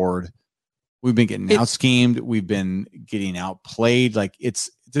across the board. We've been getting out schemed. We've been getting outplayed. Like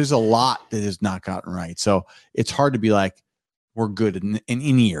there's a lot that has not gotten right. So it's hard to be like, we're good in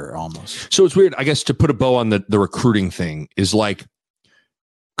any year almost. So it's weird, I guess, to put a bow on the recruiting thing is like,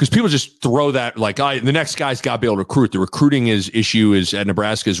 because people just throw that like, the next guy's got to be able to recruit. The recruiting issue is at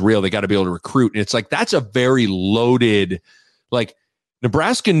Nebraska is real. They got to be able to recruit. And it's like, that's a very loaded, like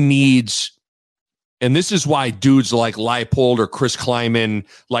Nebraska needs, and this is why dudes like Leipold or Chris Kleiman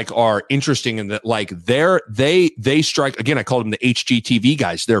like are interesting in that like they strike again. I called them the HGTV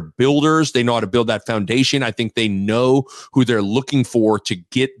guys. They're builders. They know how to build that foundation. I think they know who they're looking for to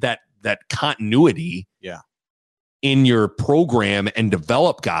get that continuity in your program and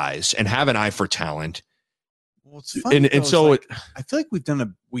develop guys and have an eye for talent. Well, it's funny, and so like, I feel like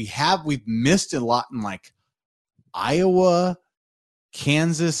we've missed a lot in like Iowa,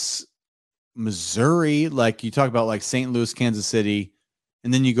 Kansas, Missouri. Like you talk about like St. Louis, Kansas City,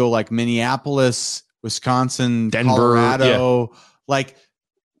 and then you go like Minneapolis, Wisconsin, Denver, Colorado. Like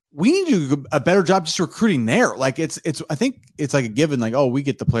we need to do a better job just recruiting there. Like it's I think it's like a given, like, oh, we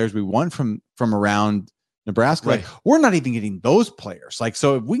get the players we want from around Nebraska. Right. Like we're not even getting those players. Like,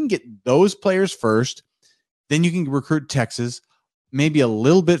 so if we can get those players first, then you can recruit Texas, maybe a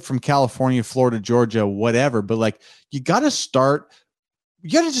little bit from California, Florida, Georgia, whatever. But like, you got to just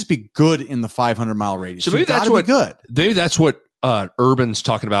be good in the 500-mile radius. So maybe that's what Urban's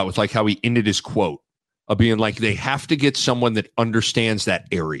talking about with like how he ended his quote of being like, they have to get someone that understands that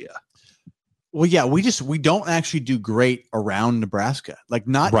area. Well, yeah, we don't actually do great around Nebraska. Like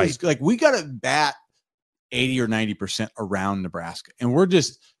not right. Like we got to bat 80 or 90% around Nebraska.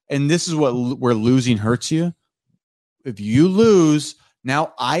 And this is what where losing hurts you. If you lose,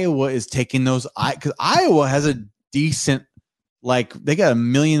 now Iowa is taking those, because Iowa has a decent, like they got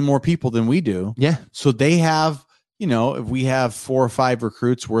 1 million more people than we do. Yeah. So they have, if we have 4 or 5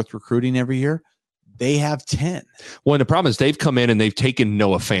 recruits worth recruiting every year, they have 10. Well, and the problem is they've come in and they've taken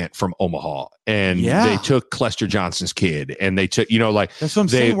Noah Fant from Omaha, and they took Clester Johnson's kid, and they took, like that's what I'm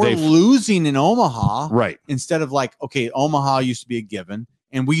saying. We're losing in Omaha, right? Instead of like, okay, Omaha used to be a given,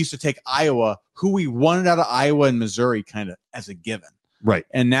 and we used to take Iowa, who we wanted out of Iowa and Missouri, kind of as a given, right?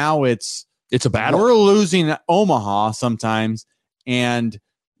 And now it's a battle. We're losing Omaha sometimes, and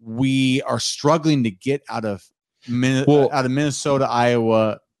we are struggling to get out of Minnesota,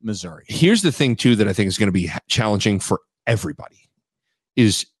 Iowa, Missouri. Here's the thing too that I think is going to be challenging for everybody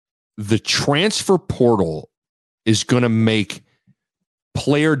is the transfer portal is going to make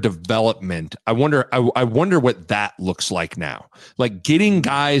player development. I wonder what that looks like now. Like getting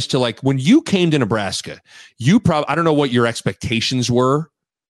guys to like when you came to Nebraska, I don't know what your expectations were,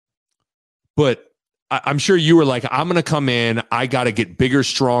 but I'm sure you were like, I'm going to come in. I got to get bigger,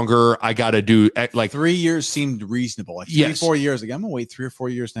 stronger. I got to do like 3 years seemed reasonable. Like 3-4 years. Like I'm going to wait 3 or 4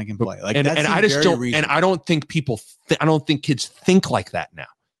 years and I can play. Like, and I just don't, reasonable. And I don't think I don't think kids think like that now.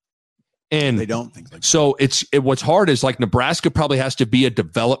 And they don't think like so that. What's hard is like Nebraska probably has to be a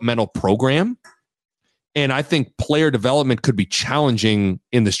developmental program. And I think player development could be challenging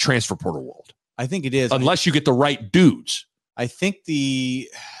in this transfer portal world. I think it is. Unless you get the right dudes. I think because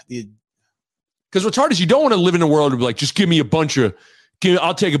what's hard is you don't want to live in a world of like, just give me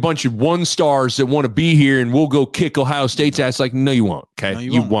I'll take a bunch of 1-stars that want to be here and we'll go kick Ohio State's ass. Like, no, you won't. Okay. No,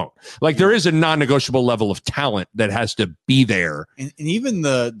 you won't. Like there is a non-negotiable level of talent that has to be there. And even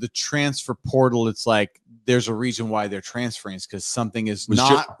the transfer portal, it's like, there's a reason why they're transferring is because something is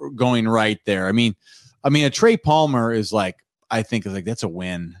not going right there. I mean, a Trey Palmer is like, I think is like, that's a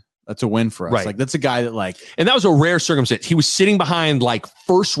win. That's a win for us. Right. Like that's a guy that like, and that was a rare circumstance. He was sitting behind like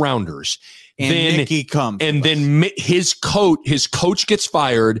first rounders. And then Nicky comes. And then his coach gets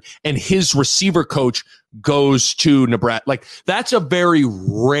fired and his receiver coach goes to Nebraska. Like that's a very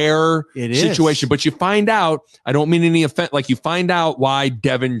rare situation. But you find out, I don't mean any offense, like you find out why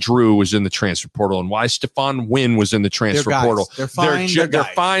Devin Drew was in the transfer portal and why Stephon Wynn was in the transfer portal. They're fine. They're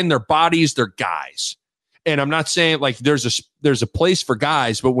fine. Their bodies, they're guys. And I'm not saying like there's a place for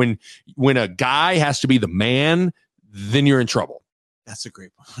guys, but when a guy has to be the man, then you're in trouble. That's a great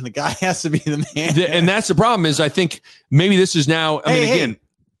one. The guy has to be the man. And that's the problem is I think maybe this is now, again.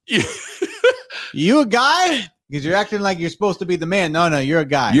 You a guy? Because you're acting like you're supposed to be the man. No, you're a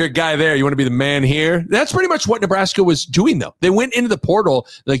guy. You're a guy there. You want to be the man here? That's pretty much what Nebraska was doing, though. They went into the portal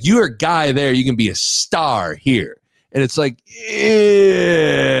like, you're a guy there. You can be a star here. And it's like,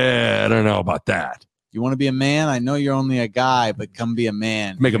 I don't know about that. You want to be a man? I know you're only a guy, but come be a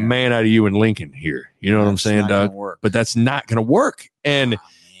man. Make a man out of you in Lincoln here. You know what I'm saying, Doug? But that's not going to work. And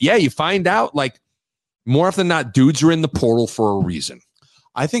you find out like more often than not, dudes are in the portal for a reason.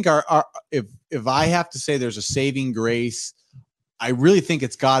 I think if I have to say there's a saving grace, I really think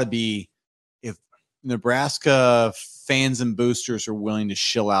it's got to be if Nebraska fans and boosters are willing to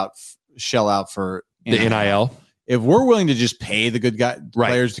shell out for the NIL. If we're willing to just pay the good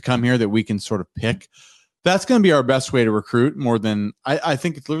players to come here that we can sort of pick, that's going to be our best way to recruit more than I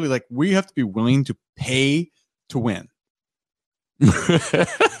think it's literally like we have to be willing to pay to win.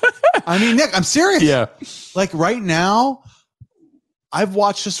 I mean, Nick, I'm serious. Yeah. Like right now, I've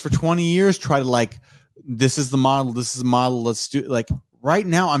watched this for 20 years, try to like, this is the model. Let's do it. Like right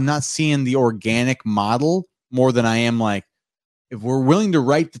now, I'm not seeing the organic model more than I am like, if we're willing to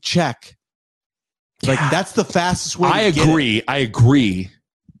write the check, like that's the fastest way. I agree.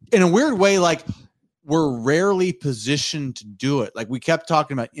 In a weird way, like we're rarely positioned to do it. Like we kept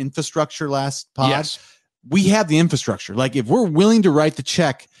talking about infrastructure last pod. Yes. We have the infrastructure. Like if we're willing to write the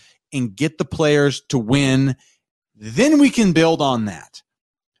check and get the players to win, then we can build on that.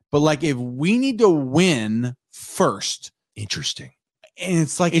 But like if we need to win first, interesting. And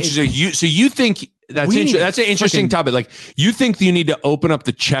it's like interesting. So you think that's an interesting topic. Like you think you need to open up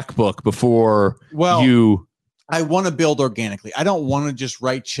the checkbook before you. I want to build organically. I don't want to just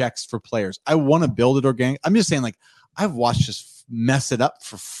write checks for players. I want to build it organic. I'm just saying, like I've watched us mess it up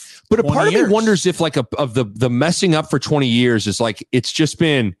for. But a part of me wonders if like of the messing up for 20 years is like it's just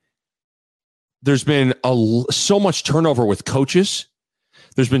been. There's been so much turnover with coaches.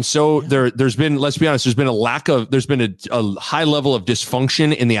 There's been there's been, let's be honest, there's been a high level of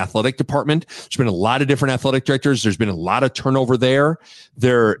dysfunction in the athletic department. There's been a lot of different athletic directors. There's been a lot of turnover there.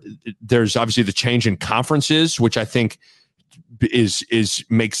 There's obviously the change in conferences, which I think is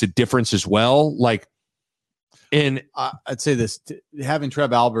makes a difference as well. Like, and I'd say this, having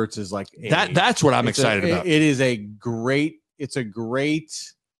Trev Alberts is like that's what I'm excited about. It is a great,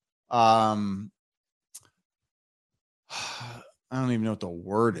 I don't even know what the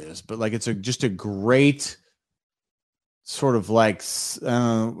word is, but like it's just a great sort of like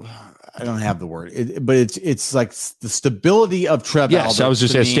I don't have the word, but it's like the stability of Trev. Yes, Alberts, I was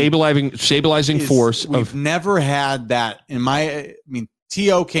just saying stabilizing force. We've never had that in I mean,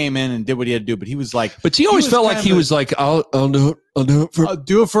 T.O. came in and did what he had to do, but he was like, but T.O. always felt like he was like, I'll do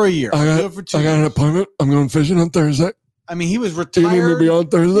it for a year. I'll do it for 2 years. I got an appointment. I'm going fishing on Thursday. I mean, he was retired. You need me to be on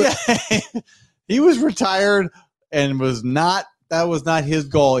Thursday? Yeah. He was retired and that was not his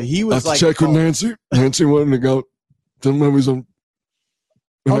goal. He was like, check with Nancy. Nancy wanted to go. Tell him I was on.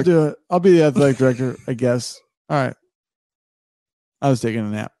 I'll do it. I'll be the athletic director, I guess. All right. I was taking a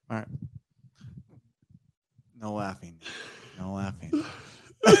nap. All right. No laughing. No laughing.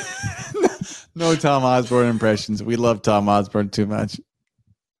 No Tom Osborne impressions. We love Tom Osborne too much.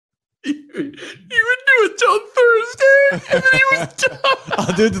 You would do it till Thursday, and then he was done.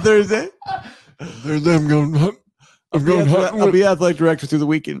 I'll do it to Thursday. Thursday, I'm going hunting. I'll be athletic director through the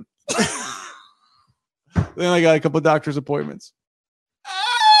weekend. Then I got a couple of doctor's appointments.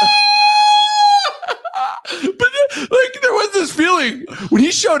 But like, there was this feeling when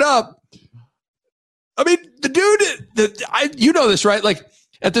he showed up. I mean, the dude, you know this, right? Like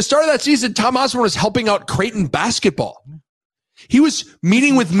at the start of that season, Tom Osborne was helping out Creighton basketball. He was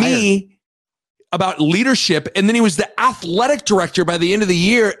meeting with me about leadership, and then he was the athletic director by the end of the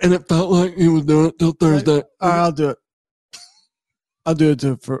year, and it felt like he was doing it till Thursday. I'll do it. I'll do it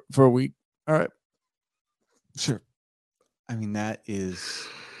for a week. All right. Sure. I mean, that is...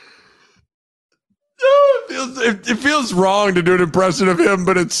 It feels wrong to do an impression of him,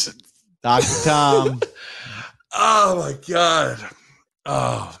 but it's... Dr. Tom. Oh, my God.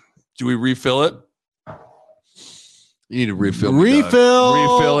 Oh, do we refill it? You need to refill.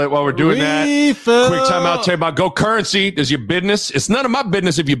 Refill it while we're doing that. Quick timeout. Tell you about Go Currency. Does your business? It's none of my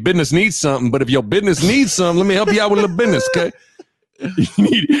business if your business needs something, but if your business needs something, let me help you out with a little business, okay? You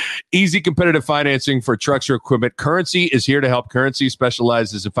need easy competitive financing for trucks or equipment. Currency is here to help. Currency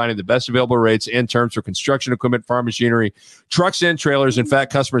specializes in finding the best available rates and terms for construction equipment, farm machinery, trucks, and trailers. In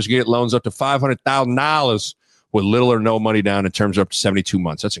fact, customers get loans up to $500,000 with little or no money down in terms of up to 72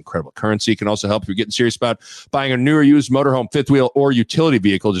 months. That's incredible. Currency can also help if you're getting serious about buying a new or used motorhome, fifth wheel, or utility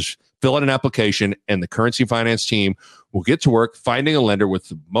vehicle. Just fill out an application, and the Currency Finance team will get to work finding a lender with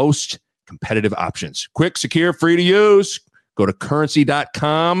the most competitive options. Quick, secure, free to use. Go to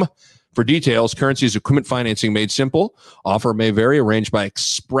currency.com for details. Currency is equipment financing made simple. Offer may vary. Arranged by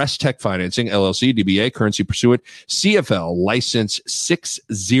Express Tech Financing, LLC, DBA, Currency Pursuant, CFL, license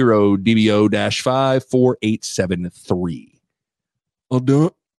 60DBO-54873. I'll do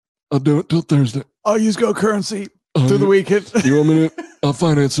it. I'll do it till Thursday. I'll use Go Currency through the weekend. You want me to? I'll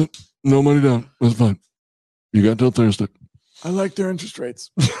finance it. No money down. That's fine. You got till Thursday. I like their interest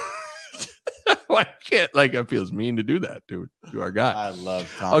rates. I can't, like, it feels mean to do that, dude. You are a guy. I love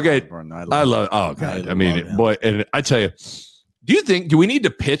Tom Osborne. I love oh, God. I mean, boy, and I tell you, do we need to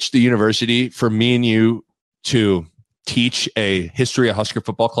pitch the university for me and you to teach a history of Husker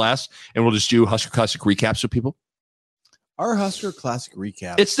football class, and we'll just do Husker Classic recaps with people? Our Husker Classic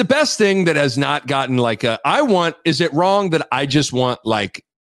recap. It's the best thing that has not gotten like is it wrong that I just want like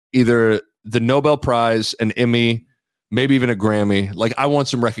either the Nobel Prize, an Emmy, maybe even a Grammy? Like, I want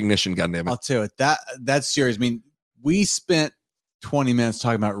some recognition, goddammit. I'll tell you what, that's serious. I mean, we spent 20 minutes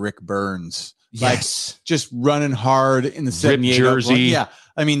talking about Rick Burns. Yes. Like, just running hard in the 78 jersey. Yeah.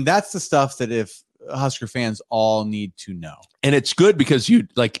 I mean, that's the stuff that if Husker fans all need to know. And it's good because you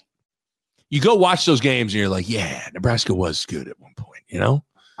go watch those games and you're like, yeah, Nebraska was good at one point, you know?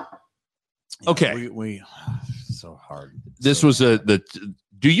 Yeah, okay. We so hard. This was do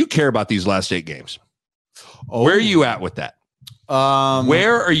you care about these last 8 games? Oh. Where are you at with that?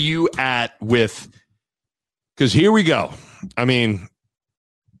 Where are you at with? Because here we go. I mean,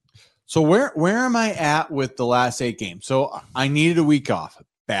 so where am I at with the last 8 games? So I needed a week off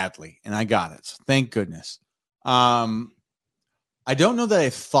badly, and I got it. So thank goodness. I don't know that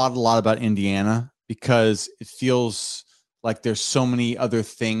I've thought a lot about Indiana because it feels like there's so many other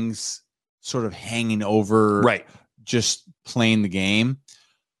things sort of hanging over, right? Just playing the game.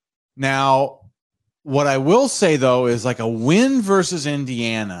 Now, what I will say, though, is like a win versus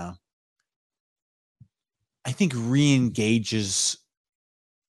Indiana, I think re-engages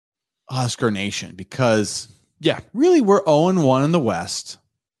Husker Nation because, really, we're 0-1 in the West.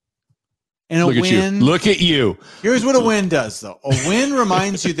 And Look at you. Here's what a win does, though. A win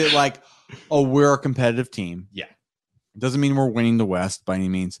reminds you that, like, we're a competitive team. Yeah. It doesn't mean we're winning the West by any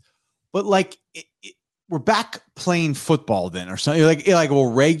means. But, like, we're back playing football then or something. Like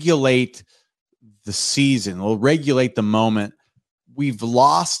we'll regulate the season. We'll regulate the moment. We've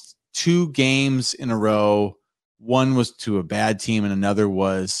lost 2 games in a row. One was to a bad team and another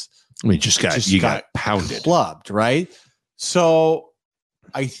was you got pounded, clubbed, right? So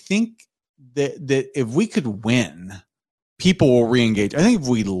I think that if we could win, people will re-engage. I think if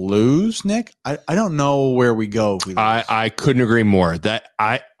we lose, Nick, I don't know where we go. If we lose. I couldn't agree more. That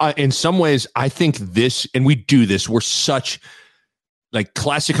I in some ways I think this, and we do this. We're such like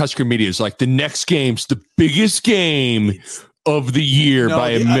classic Husker media is like the next game's the biggest game of the year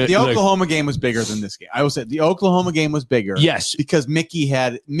the Oklahoma game was bigger than this game. I will say the Oklahoma game was bigger. Yes, because Mickey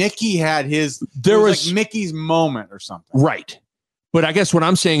had his. There was like Mickey's moment or something. Right. But I guess what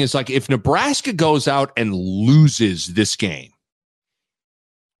I'm saying is like if Nebraska goes out and loses this game,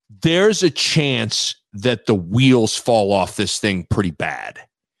 there's a chance that the wheels fall off this thing pretty bad.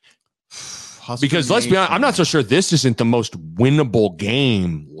 Because let's be honest, I'm not so sure this isn't the most winnable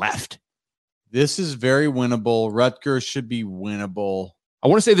game left. This is very winnable. Rutgers should be winnable. I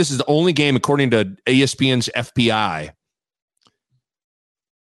want to say this is the only game, according to ESPN's FPI,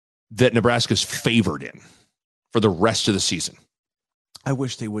 that Nebraska's favored in for the rest of the season. I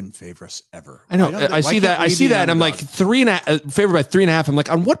wish they wouldn't favor us ever. I know. I see that. And I'm like, favored by 3.5. I'm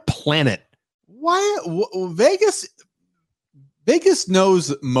like, on what planet? Why? Vegas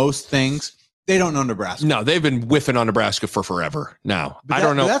knows most things. They don't know Nebraska. No, they've been whiffing on Nebraska for forever now. I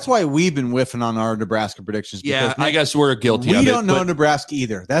don't know. That's why we've been whiffing on our Nebraska predictions. Yeah, I guess we're guilty of it. We don't know Nebraska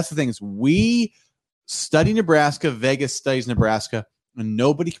either. That's the thing is we study Nebraska, Vegas studies Nebraska, and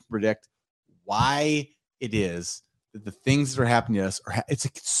nobody can predict why it is that the things that are happening to us it's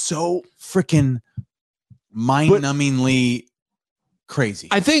so freaking mind-numbingly crazy.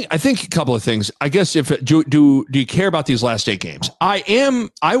 I think a couple of things. I guess do you care about these last 8 games?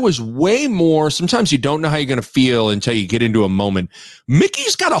 I was way more. Sometimes you don't know how you're going to feel until you get into a moment.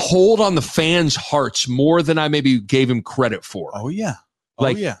 Mickey's got a hold on the fans' hearts more than I maybe gave him credit for. Oh yeah.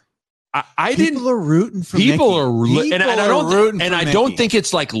 People are rooting for people Mickey. I don't think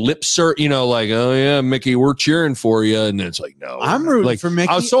it's like lip service, like, oh yeah, Mickey, we're cheering for you, and it's like, no, I'm rooting for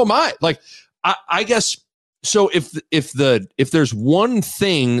Mickey. So am I. Like, I guess. So if there's one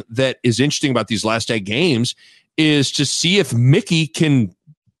thing that is interesting about these last 8 games is to see if Mickey can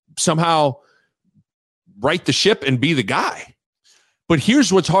somehow right the ship and be the guy. But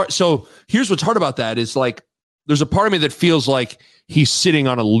here's what's hard. So here's what's hard about that is like there's a part of me that feels like he's sitting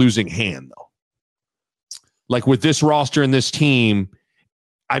on a losing hand though. Like with this roster and this team,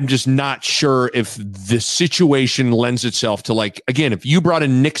 I'm just not sure if the situation lends itself to like, again, if you brought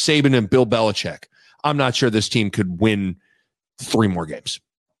in Nick Saban and Bill Belichick, I'm not sure this team could win 3 more games.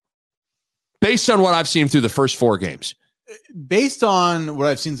 Based on what I've seen through the first 4 games. Based on what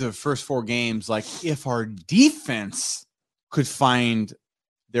I've seen through the first 4 games, like if our defense could find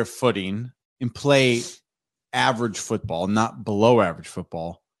their footing and play average football, not below average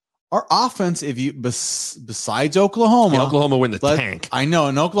football, our offense, if you besides Oklahoma, Oklahoma win the tank. I know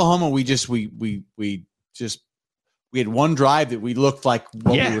in Oklahoma we had one drive that we looked like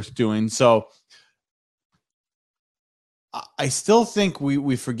what we were doing. So I still think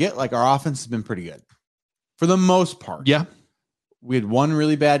we forget like our offense has been pretty good for the most part. Yeah. We had one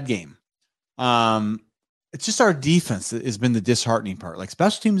really bad game. It's just our defense that has been the disheartening part. Like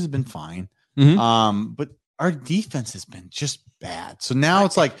special teams has been fine. Mm-hmm. But our defense has been just bad. So now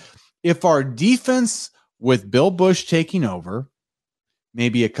it's like if our defense with Bill Bush taking over,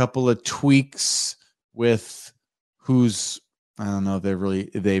 maybe a couple of tweaks with I don't know.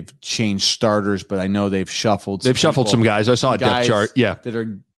 They've changed starters, but I know they've shuffled. They've shuffled some guys. I saw a depth chart. Yeah.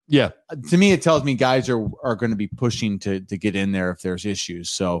 To me, it tells me guys are going to be pushing to get in there if there's issues.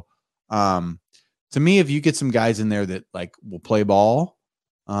 So, to me, if you get some guys in there that like will play ball,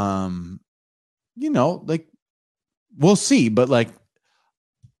 like we'll see. But like,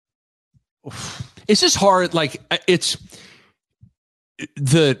 it's just hard. Like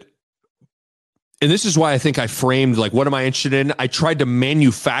and this is why I think I framed like, what am I interested in? I tried to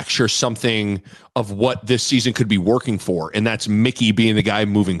manufacture something of what this season could be working for. And that's Mickey being the guy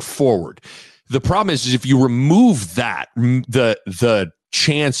moving forward. The problem is if you remove that, the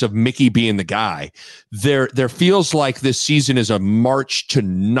chance of Mickey being the guy, there feels like this season is a march to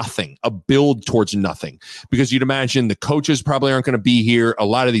nothing, a build towards nothing, because you'd imagine the coaches probably aren't going to be here. A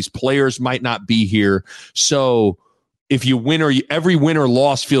lot of these players might not be here. So if you win every win or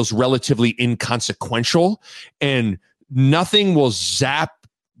loss feels relatively inconsequential, and nothing will zap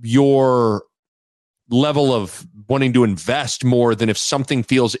your level of wanting to invest more than if something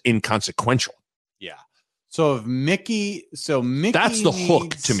feels inconsequential. Yeah. So if Mickey, that's the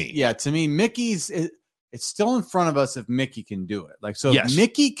hook to me. Yeah. To me, it's still in front of us if Mickey can do it. Like, so if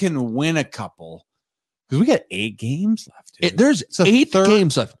Mickey can win a couple, because we got 8 games left. There's 8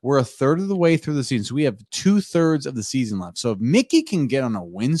 games left. We're a third of the way through the season. So we have 2/3 of the season left. So if Mickey can get on a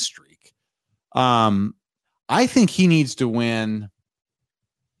win streak, I think he needs to win.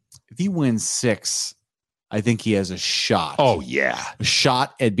 If he wins 6, I think he has a shot. Oh, yeah. A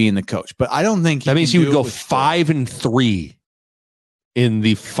shot at being the coach. But I don't think that means he would go 5-3 in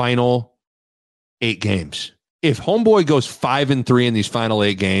the final 8 games. If Homeboy goes 5-3 in these final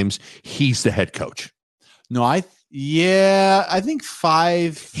 8 games, he's the head coach. No, I think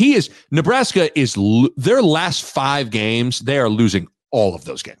 5. Nebraska is their last 5 games. They are losing all of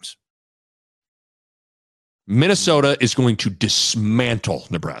those games. Minnesota is going to dismantle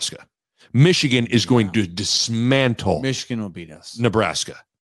Nebraska. Michigan is going to dismantle. Michigan will beat us. Nebraska.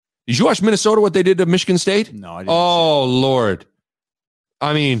 Did you watch Minnesota, what they did to Michigan State? No, I didn't. Oh, Lord.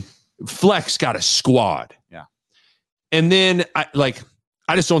 I mean, Flex got a squad. Yeah. And then, I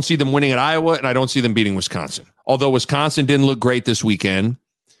just don't see them winning at Iowa, and I don't see them beating Wisconsin. Although Wisconsin didn't look great this weekend.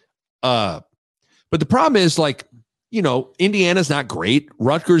 But the problem is, Indiana's not great.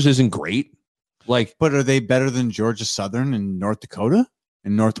 Rutgers isn't great. But are they better than Georgia Southern and North Dakota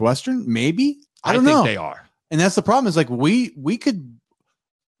and Northwestern? Maybe. I don't know. think they are. And that's the problem is we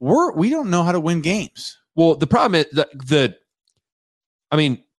don't know how to win games. Well, the problem is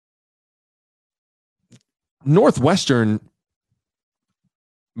Northwestern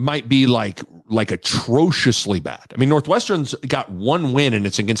might be like atrociously bad. I mean, Northwestern's got one win and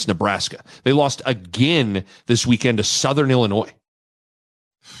it's against Nebraska. They lost again this weekend to Southern Illinois.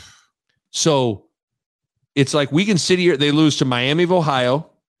 So it's like we can sit here. They lose to Miami of Ohio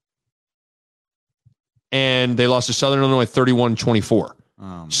and they lost to Southern Illinois 31-24.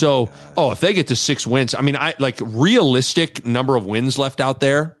 If they get to 6 wins, realistic number of wins left out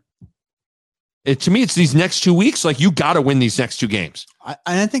there. To me, it's these next 2 weeks. You got to win these next 2 games.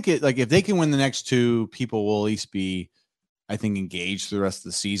 I think if they can win the next 2, people will at least be, I think, engaged for the rest of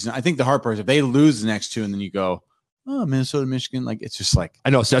the season. I think the hard part is if they lose the next 2 and then you go, oh, Minnesota, Michigan, it's just I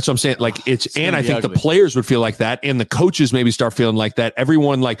know. So that's what I'm saying. And I think ugly. the players would feel like that, and the coaches maybe start feeling like that.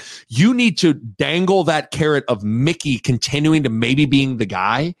 Everyone, you need to dangle that carrot of Mickey continuing to maybe being the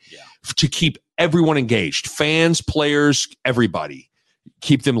guy to keep everyone engaged, fans, players, everybody.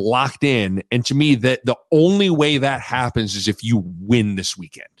 Keep them locked in. And to me, that the only way that happens is if you win this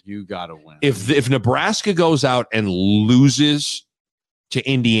weekend. You got to win. If Nebraska goes out and loses to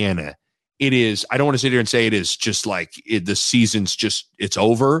Indiana, it is, I don't want to sit here and say it is just the season's it's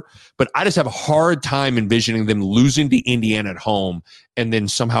over, but I just have a hard time envisioning them losing to Indiana at home and then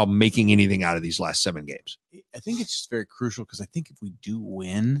somehow making anything out of these last 7 games. I think it's just very crucial because I think if we do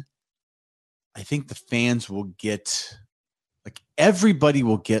win, I think the fans will get... everybody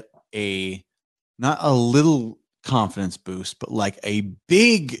will get not a little confidence boost, but a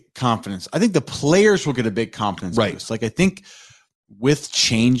big confidence. I think the players will get a big confidence boost. I think with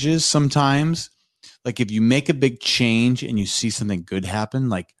changes sometimes, if you make a big change and you see something good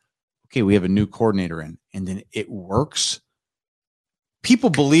happen, okay, we have a new coordinator in, and then it works. People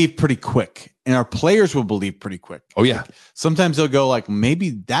believe pretty quick, and our players will believe pretty quick. Oh yeah. Sometimes they'll go maybe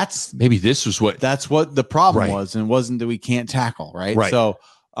that's what the problem was, and it wasn't that we can't tackle. Right. Right. So,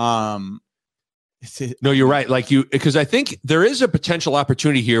 no, you're right. Because I think there is a potential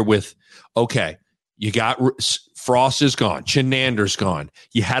opportunity here with, okay, you got Frost is gone. Chenander's gone.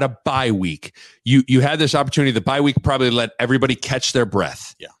 You had a bye week. You had this opportunity. The bye week probably let everybody catch their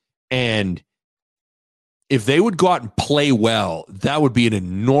breath. Yeah. And if they would go out and play well, that would be an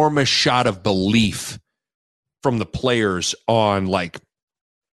enormous shot of belief from the players on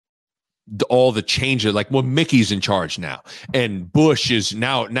all the changes. Mickey's in charge now, and Bush is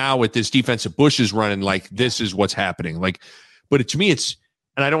now with this defensive. Bush is running. This is what's happening. But to me, it's,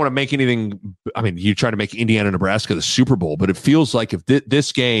 and I don't want to make anything. I mean, you try to make Indiana, Nebraska the Super Bowl, but it feels like if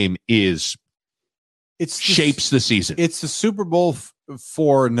this game shapes the season. It's the Super Bowl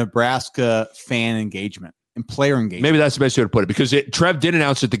for Nebraska fan engagement and player engagement. Maybe that's the best way to put it, because Trev did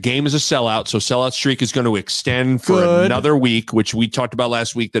announce that the game is a sellout, so sellout streak is going to extend for another week, which we talked about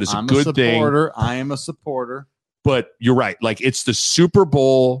last week. That is a good thing. I am a supporter. But you're right. It's the Super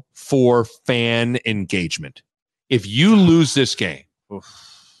Bowl for fan engagement. If you lose this game,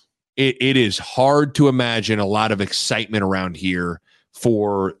 it is hard to imagine a lot of excitement around here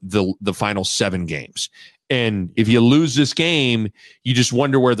for the final 7 games. And if you lose this game, you just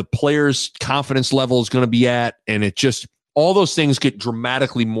wonder where the players' confidence level is going to be at. And it just, all those things get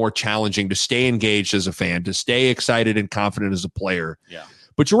dramatically more challenging to stay engaged as a fan, to stay excited and confident as a player. Yeah.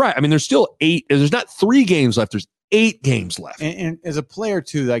 But you're right. I mean, there's still 8, there's not 3 games left. There's 8 games left. And as a player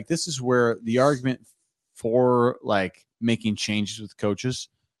too, this is where the argument for making changes with coaches,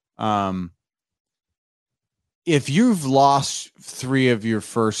 if you've lost 3 of your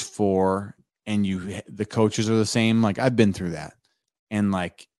first 4 and the coaches are the same, I've been through that. And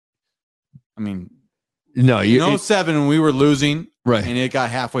no, 07 when we were losing, right, and it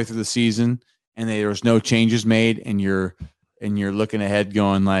got halfway through the season and there was no changes made, and you're looking ahead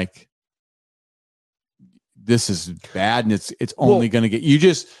going this is bad, and it's only going to get you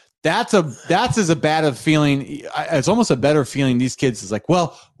just. That's as a bad of feeling. It's almost a better feeling. These kids is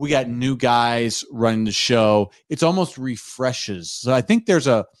we got new guys running the show. It's almost refreshes. So I think there's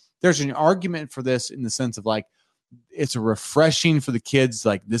an argument for this in the sense of it's a refreshing for the kids.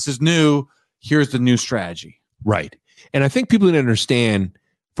 This is new. Here's the new strategy. Right. And I think people need to understand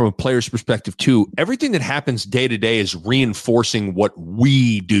from a player's perspective too, everything that happens day to day is reinforcing what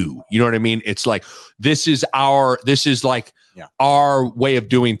we do. You know what I mean? It's like, this is like our way of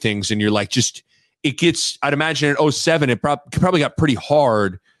doing things. And you're like, it gets, I'd imagine in 2007, it probably got pretty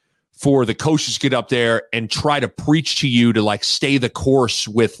hard for the coaches to get up there and try to preach to you to like stay the course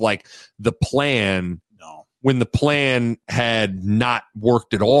with like the plan when the plan had not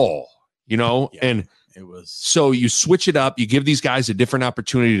worked at all, you know? Yeah, and it was, so you switch it up, you give these guys a different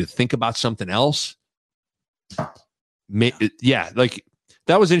opportunity to think about something else. Yeah. Like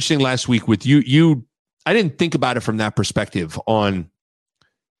that was interesting last week with you. I didn't think about it from that perspective from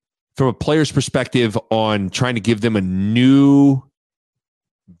a player's perspective on trying to give them a new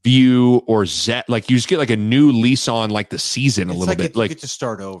view or like you just get like a new lease on like the season a little bit. Like you get to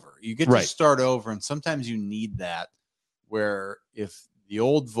start over. You get to start over, and sometimes you need that. Where if the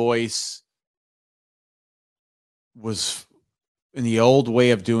old voice was in the old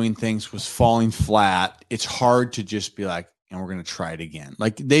way of doing things was falling flat, it's hard to just be like, and we're going to try it again.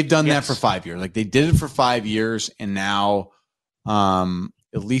 Like they've done that for 5 years. Like they did it for 5 years, and now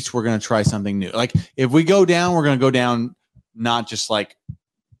at least we're going to try something new. Like if we go down, we're going to go down not just like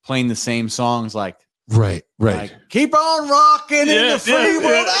playing the same songs, like right. Like, keep on rocking in the free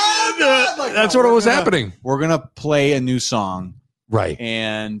world. Like, that's what was happening. We're gonna play a new song, right?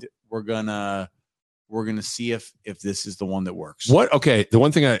 And we're gonna see if this is the one that works. What? Okay, the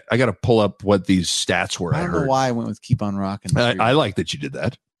one thing I got to pull up what these stats were. I don't know why I went with "Keep on Rocking." I like that you did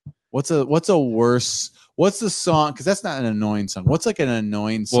that. What's a worse? What's the song? Because that's not an annoying song. What's like an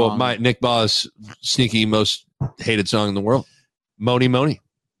annoying song? Well, my Nick Baw's sneaky most hated song in the world, "Moni Moni."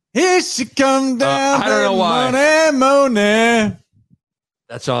 Here she come down. I don't know why. Moni.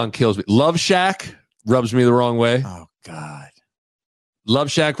 That song kills me. Love Shack rubs me the wrong way. Oh God.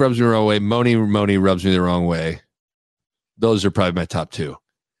 Love Shack rubs me the wrong way. Moni Moni rubs me the wrong way. Those are probably my top two.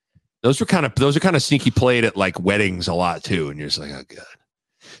 Those are kind of sneaky played at like weddings a lot too, and you're just like, oh God.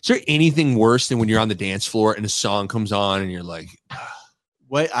 Is there anything worse than when you're on the dance floor and a song comes on and you're like,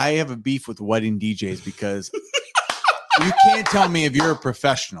 what? I have a beef with wedding DJs because you can't tell me if you're a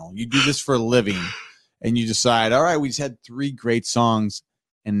professional, you do this for a living, and you decide, all right, we just had 3 great songs,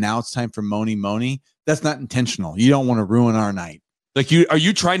 and now it's time for Moni Moni. That's not intentional. You don't want to ruin our night. Like are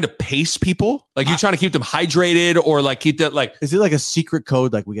you trying to pace people? Like you trying to keep them hydrated or like keep that like? Is it like a secret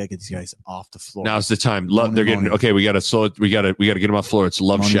code? Like we gotta get these guys off the floor. Now's the time. They're getting okay. We gotta slow it. We gotta get them off the floor. It's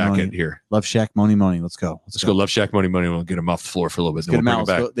Love Moni, Shack in here. Love Shack, Moni Moni. Let's go. Let's go. Love Shack, Moni Moni. We'll get them off the floor for a little bit. Then we'll bring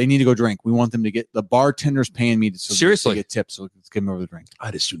them back. They need to go drink. We want them to get the bartender's paying me to get tips. So let's get them over the drink.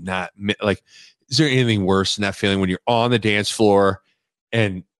 I just do not like. Is there anything worse than that feeling when you're on the dance floor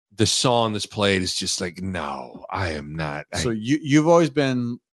and the song that's played is just like, no, I am not. So you've always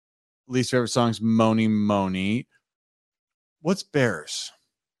been least favorite songs, Moni Moni. What's Bears?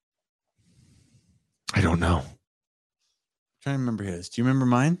 I don't know. I'm trying to remember his. Do you remember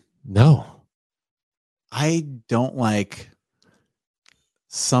mine? No. I don't like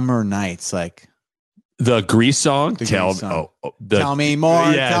Summer Nights, like the Grease song. Tell me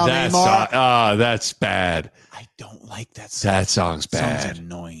more. Yeah, tell me more. That's bad. I don't like that song. That song's bad. That song's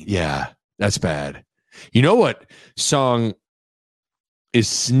annoying. Yeah, that's bad. You know what song is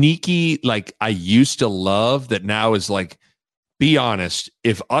sneaky? Like I used to love that now is like, be honest.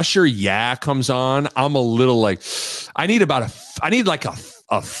 If Usher Yeah comes on, I'm a little like, I need like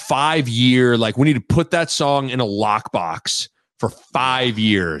a 5 year, like we need to put that song in a lockbox for 5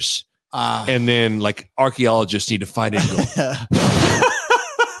 years. And then like archaeologists need to find it.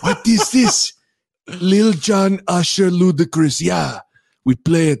 What is this? Lil Jon, Usher, Ludacris. Yeah, we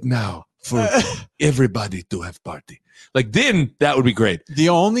play it now for everybody to have party. Like then that would be great. The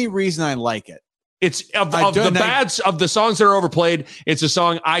only reason I like it, it's of the songs that are overplayed. It's a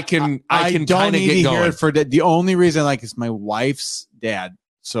song I can kind of get going. Hear it for the only reason I like is my wife's dad.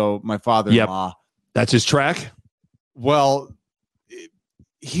 So my father-in-law. Yep. That's his track. Well,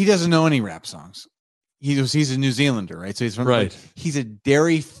 he doesn't know any rap songs. He's a New Zealander, right? So he's a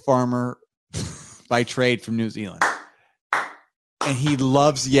dairy farmer by trade from New Zealand. And he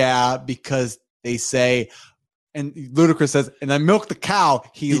loves Yeah because they say, and Ludacris says, and I milk the cow.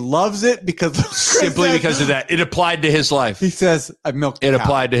 He loves it because simply because of that. It applied to his life. He says, I milked the cow. It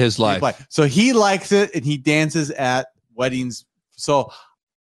applied to his life. So he likes it and he dances at weddings. So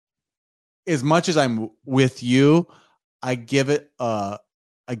as much as I'm with you, I give it a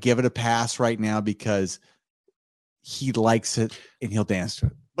pass right now because he likes it and he'll dance to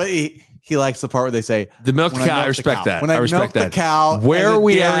it. But he likes the part where they say the milk cow. I respect that. When I respect milk the cow, where are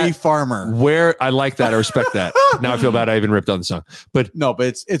we at? Farmer. Where I like that. I respect that. Now I feel bad I even ripped on the song. But no,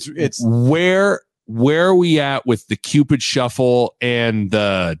 but it's where where are we at with the Cupid Shuffle and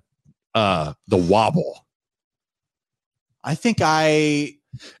the wobble? I think I'll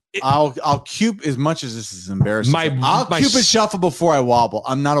Cupid, as much as this is embarrassing. I'll Cupid Shuffle before I wobble.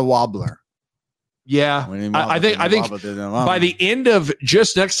 I'm not a wobbler. Yeah, I think by the end of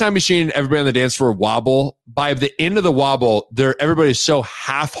just next time you're seeing everybody on the dance floor wobble, by the end of the wobble, everybody's so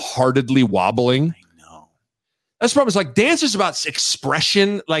half-heartedly wobbling. I know. That's the problem. It's like dance is about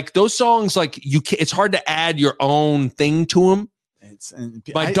expression. Like those songs, like it's hard to add your own thing to them.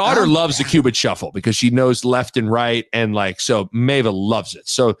 My daughter loves the Cupid Shuffle because she knows left and right, and like so Mava loves it.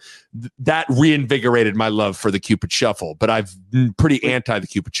 So that reinvigorated my love for the Cupid Shuffle. But I've been pretty anti the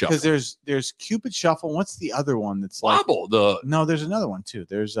Cupid Shuffle because there's Cupid Shuffle. What's the other one that's wobble? No, there's another one too.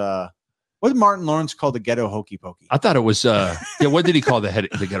 There's what did Martin Lawrence call the Ghetto Hokey Pokey? I thought it was what did he call the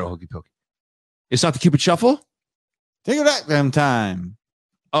Ghetto Hokey Pokey? It's not the Cupid Shuffle. Take it back them time.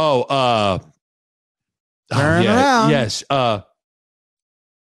 Oh, turn around. Yes.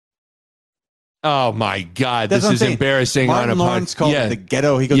 Oh my God, this is embarrassing. Martin Lawrence called it the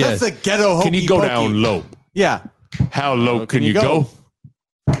ghetto. He goes, that's the ghetto hokey. Can you go down low? Yeah. How low can you go?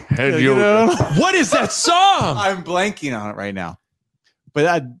 What is that song? I'm blanking on it right now.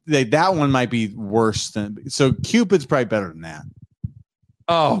 But that one might be worse than. So Cupid's probably better than that.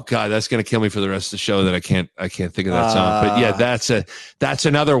 Oh God, that's gonna kill me for the rest of the show. That I can't think of that song. But yeah, that's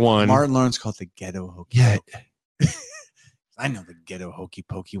another one. Martin Lawrence called the ghetto hokey. Yeah. I know the ghetto hokey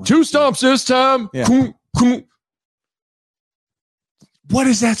pokey one. 2 stomps this time. Yeah. What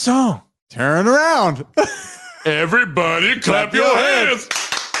is that song? Turn around. Everybody clap your hands.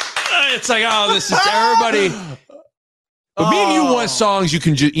 It's like, oh, this is everybody. But me and you want songs you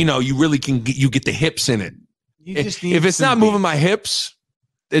can just, you really can you get the hips in it. You just need if it's not moving my hips,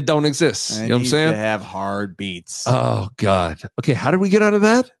 it don't exist. You know what I'm saying? To have hard beats. Oh God. Okay, how did we get out of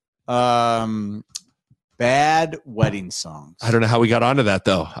that? Bad wedding songs. I don't know how we got onto that,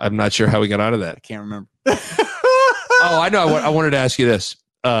 though. I'm not sure how we got onto that. I can't remember. Oh, I know. I wanted to ask you this.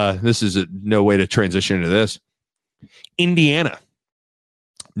 This is no way to transition into this. Indiana,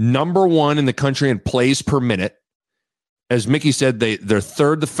 #1 in the country in plays per minute. As Mickey said, they're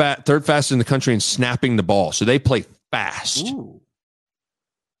third fastest in the country in snapping the ball. So they play fast. Ooh.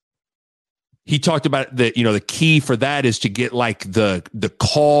 He talked about the key for that is to get like the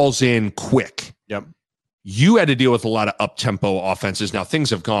calls in quick. Yep. You had to deal with a lot of up-tempo offenses. Now,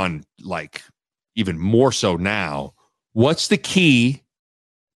 things have gone like even more so now. What's the key?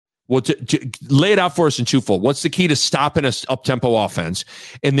 Well, to lay it out for us in twofold. What's the key to stopping an up-tempo offense?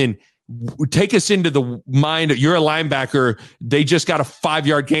 And then take us into the mind. You're a linebacker. They just got a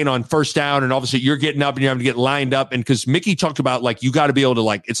 5-yard gain on first down, and obviously you're getting up and you're having to get lined up. And because Mickey talked about like you got to be able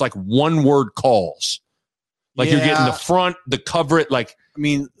to it's like one-word calls. Like you're getting the front, the cover it. Like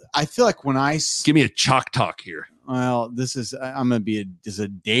I feel like when give me a chalk talk here. Well, I'm going to be a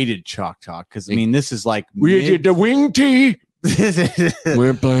dated chalk talk because this is like we did the wing tee.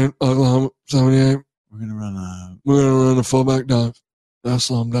 We're playing Oklahoma 78. We're gonna run a fullback dive. That's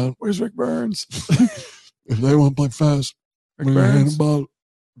slow them down. Where's Rick Burns? If they want to play fast, Rick Burns, ball.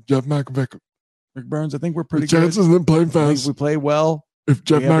 Jeff McAvick. Rick Burns. I think we're pretty good. Chances of them playing fast. We play well. If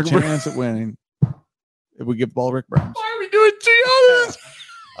Jeff McAvick have a chance at winning, if we give the ball Rick Burns. Why are we doing 2 others?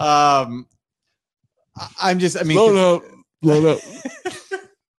 I'm just. Slow down.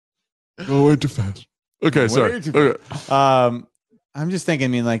 Go way too fast. Okay, sorry. Okay. I'm just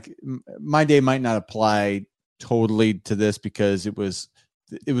thinking. My day might not apply totally to this because it was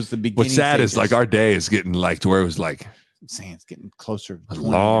the beginning. What's sad is like our day is getting like to where it was like. I'm saying it's getting closer. A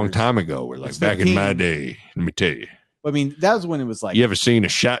long time ago. We're like back in my day. Let me tell you. That was when it was like. You ever seen a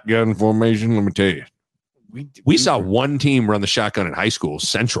shotgun formation? Let me tell you. We saw one team run the shotgun in high school,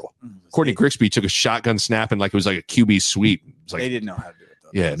 Central. Courtney Grigsby took a shotgun snap and like it was like a QB sweep. It was like, they didn't know how to do it, though.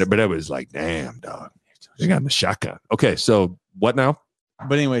 Yeah, but it was like, damn, dog. They got the shotgun. Okay, so what now?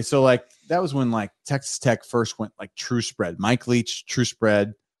 But anyway, so like that was when like Texas Tech first went like true spread. Mike Leach, true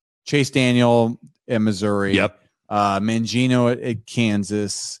spread. Chase Daniel at Missouri. Yep. Mangino at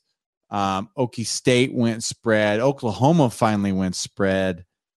Kansas. Okie State went spread. Oklahoma finally went spread.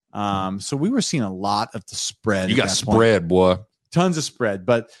 So we were seeing a lot of the spread. You got spread, boy. Tons of spread,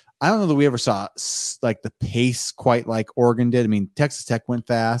 but I don't know that we ever saw like the pace quite like Oregon did. Texas Tech went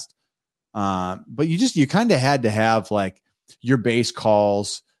fast, but you kind of had to have like your base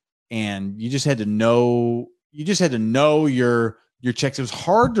calls, and you just had to know your checks. It was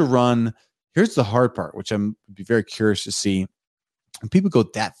hard to run. Here's the hard part, which I'm be very curious to see. When people go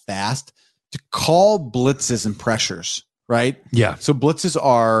that fast to call blitzes and pressures, right? Yeah. So blitzes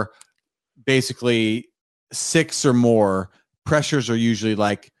are basically 6 or more. Pressures are usually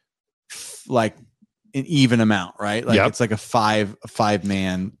like an even amount, right? Like it's like a five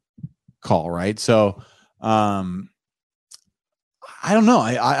man call, right? So I don't know.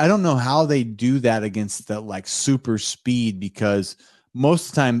 I don't know how they do that against the like super speed, because most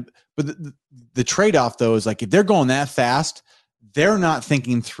of the time, but the trade-off though is like if they're going that fast, they're not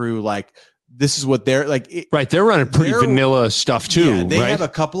thinking through like this is what they're like. Right. They're running pretty vanilla stuff too. Yeah, they right? have a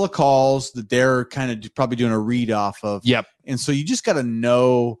couple of calls that they're kind of probably doing a read off of. Yep. And so you just got to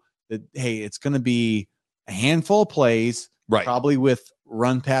know that, hey, it's going to be a handful of plays, right? Probably with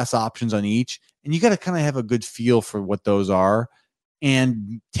run pass options on each. And you got to kind of have a good feel for what those are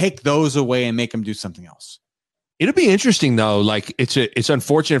and take those away and make them do something else. It'll be interesting though. Like it's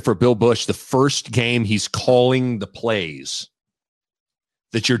unfortunate for Bill Busch. The first game he's calling the plays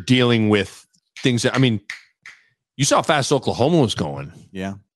that you're dealing with things that, I mean, you saw how fast Oklahoma was going.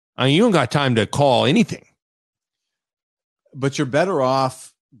 Yeah. I mean, you don't got time to call anything. But you're better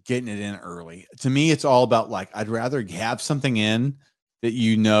off getting it in early. To me, it's all about like, I'd rather have something in that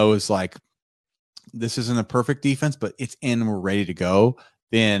is like, this isn't a perfect defense, but it's in and we're ready to go,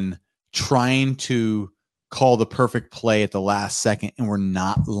 than trying to call the perfect play at the last second and we're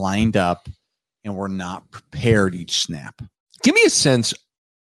not lined up and we're not prepared each snap. Give me a sense,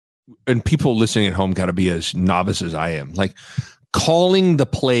 and people listening at home got to be as novice as I am, like calling the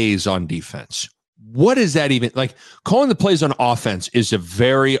plays on defense. What is that even like? Calling the plays on offense is a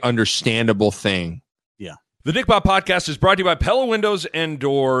very understandable thing. Yeah. The Nick Bob Podcast is brought to you by Pella Windows and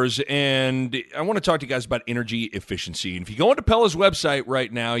Doors, and I want to talk to you guys about energy efficiency. And if you go into Pella's website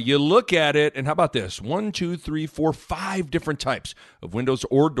right now, you look at it, and how about this? 1, 2, 3, 4, 5 different types of windows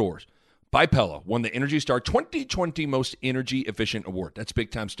or doors by Pella won the Energy Star 2020 Most Energy Efficient Award. That's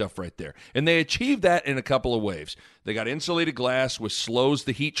big time stuff right there. And they achieved that in a couple of ways. They got insulated glass, which slows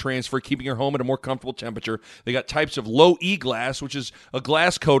the heat transfer, keeping your home at a more comfortable temperature. They got types of low E glass, which is a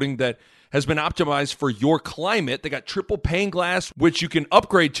glass coating that has been optimized for your climate. They got triple pane glass, which you can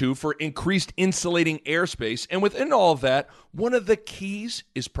upgrade to for increased insulating airspace. And within all of that, one of the keys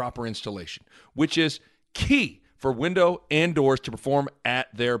is proper installation, which is key for window and doors to perform at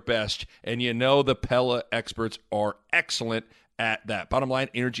their best. And you know the Pella experts are excellent at that. Bottom line,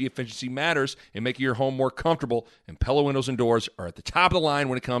 energy efficiency matters in making your home more comfortable, and Pella windows and doors are at the top of the line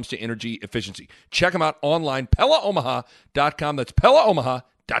when it comes to energy efficiency. Check them out online, PellaOmaha.com. That's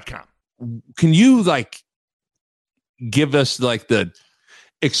PellaOmaha.com. Can you like give us like the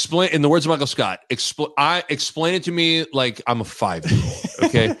explain, in the words of Michael Scott, explain it to me like I'm a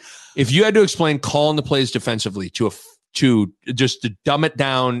 5-year-old, okay? If you had to explain calling the plays defensively to just to dumb it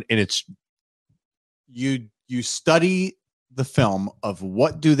down, and it's you study the film of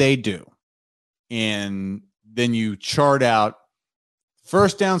what do they do, and then you chart out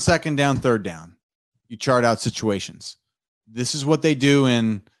first down, second down, third down. You chart out situations. This is what they do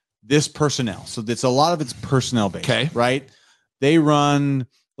in this personnel. So it's a lot of it's personnel based, okay, right? They run,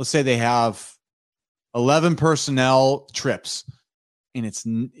 let's say they have 11 personnel trips,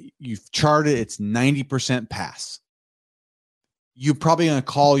 and you've charted it's 90% pass. You're probably going to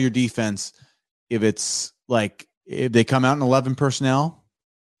call your defense if it's like, if they come out in 11 personnel,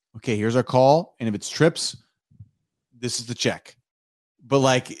 okay, here's our call. And if it's trips, this is the check. But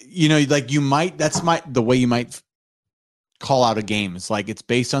like, like you might, the way you might call out a game. It's like, it's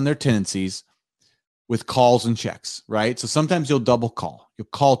based on their tendencies with calls and checks, right? So sometimes you'll double call. You'll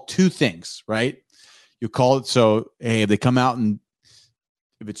call two things, right? You call it. So, hey, if they come out and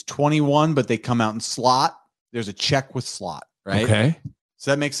if it's 21, but they come out in slot, there's a check with slot, right? Okay. Does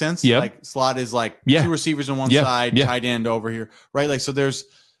that make sense? Yeah. Like slot is like two receivers on one side, tight end over here, right? Like, so there's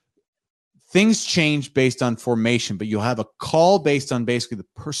things change based on formation, but you'll have a call based on basically the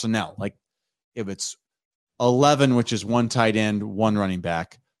personnel. Like if it's 11, which is one tight end, one running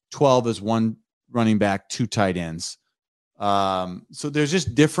back, 12 is one running back, two tight ends. So there's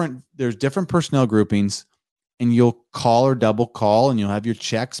just different personnel groupings, and you'll call or double call, and you'll have your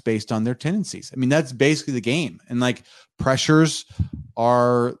checks based on their tendencies. I mean, that's basically the game. And like pressures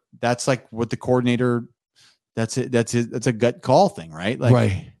that's like what the coordinator, that's it. That's a gut call thing, right? Like,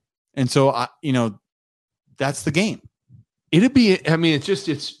 right. And so, that's the game. It'd be, I mean,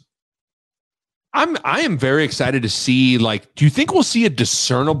 I am very excited to see, like, do you think we'll see a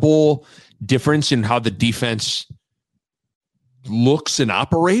discernible difference in how the defense looks and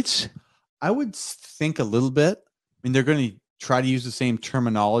operates? I would think a little bit. I mean, they're going to try to use the same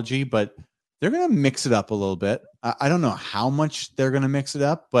terminology, but they're going to mix it up a little bit. I don't know how much they're going to mix it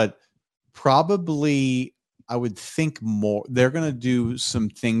up, but probably I would think more. They're going to do some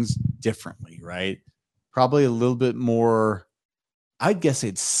things differently, right? Probably a little bit more. I'd guess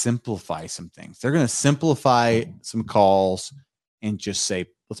they'd simplify some things. They're going to simplify some calls and just say,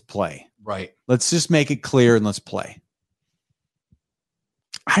 let's play. Right. Let's just make it clear and let's play.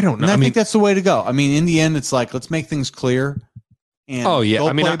 I don't know. And I think that's the way to go. I mean, in the end, it's like, let's make things clear. And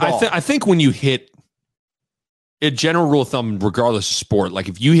I mean, I think when you hit a general rule of thumb, regardless of sport, like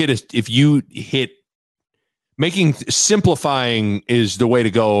if you hit simplifying is the way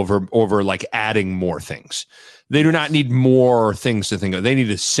to go over like adding more things. They do not need more things to think of. They need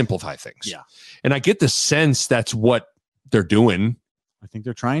to simplify things. Yeah. And I get the sense that's what they're doing. I think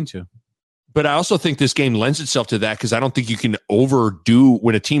they're trying to. But I also think this game lends itself to that because I don't think you can overdo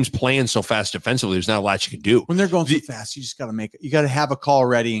when a team's playing so fast defensively. There's not a lot you can do. When they're going so fast, you just got to you got to have a call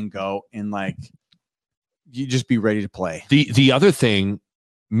ready and go, and like you just be ready to play. The other thing,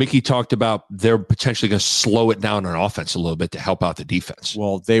 Mickey talked about, they're potentially going to slow it down on offense a little bit to help out the defense.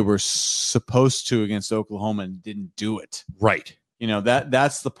 Well, they were supposed to against Oklahoma and didn't do it. Right. You know,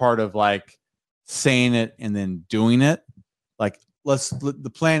 that's the part of like saying it and then doing it. Like,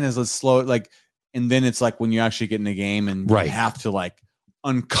 the plan is let's slow it, like, and then it's like when you actually get in the game and you have to like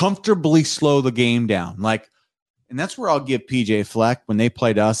uncomfortably slow the game down. Like, and that's where I'll give PJ Fleck when they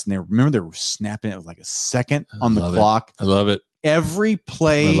played us and they were snapping it with like a second on the clock. I love it. Every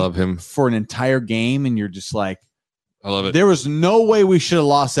play I love him for an entire game, and you're just like, I love it. There was no way we should have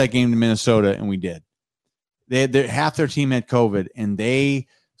lost that game to Minnesota, and we did. Half their team had COVID, and they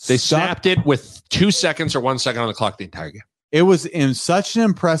snapped it with 2 seconds or 1 second on the clock the entire game. It was in such an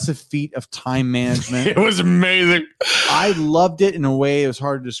impressive feat of time management. It was amazing. I loved it in a way it was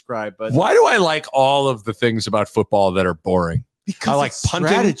hard to describe. But why do I like all of the things about football that are boring? Because I like punting.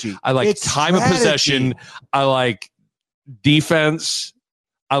 Strategy. I like time of possession. I like defense.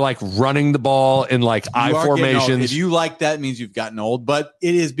 I like running the ball in like I formations. If you like that, it means you've gotten old. But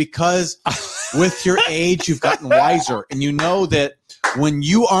it is because with your age, you've gotten wiser. And you know that when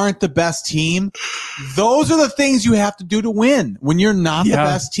you aren't the best team, those are the things you have to do to win. When you're not the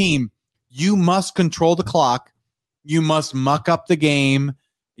best team, you must control the clock. You must muck up the game.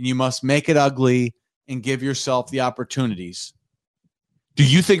 And you must make it ugly and give yourself the opportunities. Do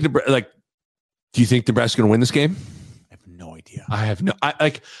you think Nebraska's going to win this game? No idea. I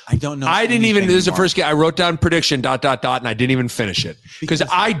don't know. I didn't even. This is the first game I wrote down prediction ... and I didn't even finish it because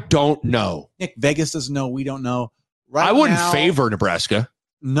I don't know. Nick, Vegas doesn't know. We don't know. Right. I wouldn't favor Nebraska.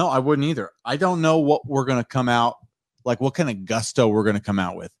 No, I wouldn't either. I don't know what we're going to come out like. What kind of gusto we're going to come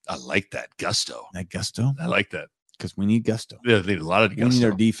out with? I like that gusto. That gusto. I like that because we need gusto. Yeah, we need a lot of gusto. We need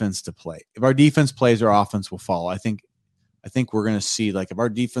our defense to play. If our defense plays, our offense will follow. I think we're going to see, like, if our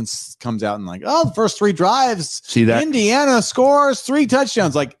defense comes out and like, the first 3 drives, see that Indiana scores 3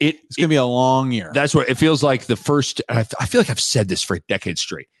 touchdowns. Like it's going to be a long year. That's what it feels like. The first, I feel like I've said this for a decade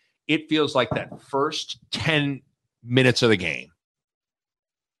straight. It feels like that first 10 minutes of the game,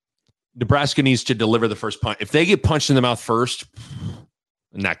 Nebraska needs to deliver the first punch. If they get punched in the mouth first,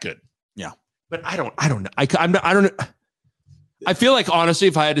 not good. Yeah. But I don't know. I don't know. I feel like, honestly,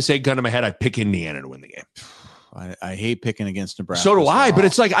 if I had to say gun to my head, I'd pick Indiana to win the game. I hate picking against Nebraska. So do I, but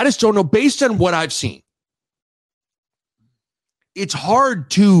it's like, I just don't know. Based on what I've seen, it's hard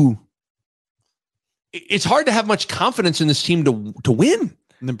to have much confidence in this team to win.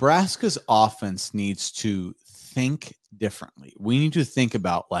 Nebraska's offense needs to think differently. We need to think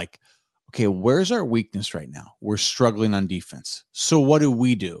about, like, okay, where's our weakness right now? We're struggling on defense. So what do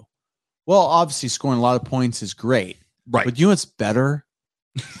we do? Well, obviously scoring a lot of points is great. Right. But you know what's better?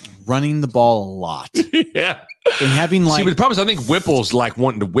 Running the ball a lot. Yeah. And having like, see, but the problem is I think Whipple's like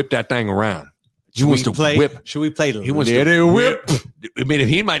wanting to whip that thing around. He wants to whip. Should we play? He wants to whip. I mean,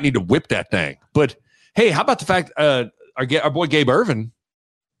 he might need to whip that thing. But hey, how about the fact our boy Gabe Irvin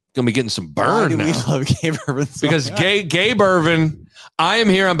gonna be getting some burn now? We love Gabe Irvin because Gabe Irvin. I am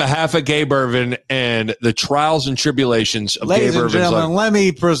here on behalf of Gabe Irvin and the trials and tribulations of Ladies Gabe and Irvin's gentlemen, let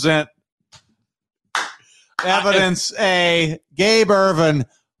me present evidence. Gabe Irvin,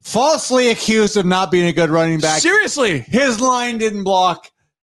 falsely accused of not being a good running back. Seriously. His line didn't block.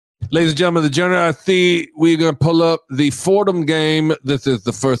 Ladies and gentlemen, the general, I think we're going to pull up the Fordham game. This is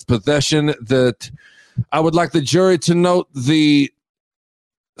the first possession that I would like the jury to note the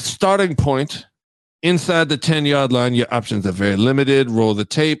starting point. Inside the 10-yard line, your options are very limited. Roll the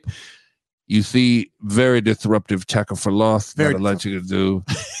tape. You see very disruptive tackle for loss. Very lot you can do.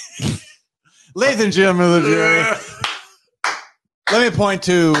 Ladies and gentlemen of the jury, let me point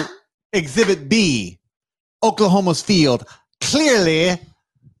to Exhibit B, Oklahoma's field. Clearly,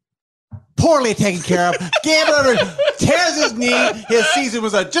 poorly taken care of. Gabe Irvin tears his knee. His season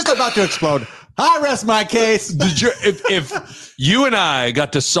was just about to explode. I rest my case. If you and I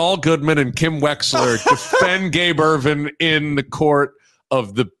got to Saul Goodman and Kim Wexler defend Gabe Irvin in the court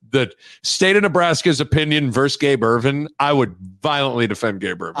of the the state of Nebraska's opinion versus Gabe Ervin, I would violently defend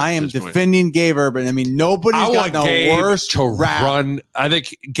Gabe Ervin. I am defending Gabe Ervin. I mean, nobody's got no worse to run. I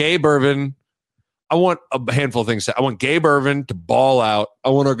think Gabe Ervin, I want a handful of things. I want Gabe Ervin to ball out. I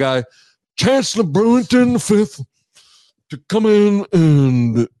want our guy, Chancellor Brewington V, to come in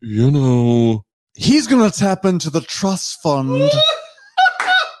and, he's going to tap into the trust fund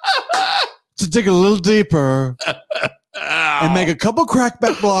to dig a little deeper and make a couple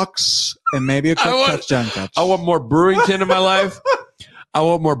crackback blocks and maybe a quick touchdown catch. I want more Brewington in my life. I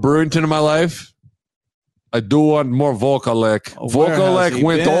do want more Vokalek. Vokalek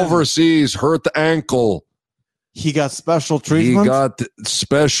went overseas, hurt the ankle. He got special treatment? He got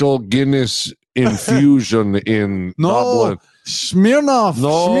special Guinness infusion in Dublin. Smirnoff.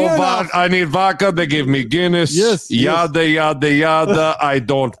 I need vodka. They give me Guinness. Yes. Yada, yada. I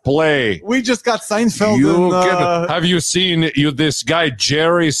don't play. We just got Seinfeld. Have you seen this guy,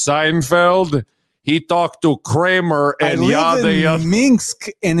 Jerry Seinfeld? He talked to Kramer and yada. Minsk,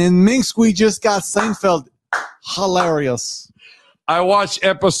 and in Minsk, we just got Seinfeld. Hilarious. I watch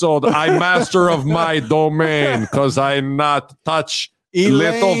episode. I master of my domain because I not touch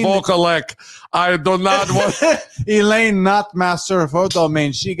little Vokalek. I do not want Elaine, not master of her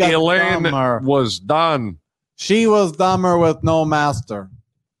domain. She got dumber. Was done. She was dumber with no master.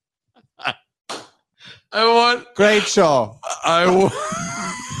 I want great show.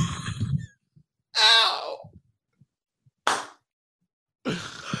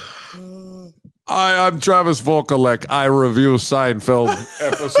 I'm Travis Vokalek. I review Seinfeld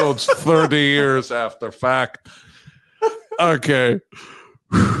episodes 30 years after fact. Okay.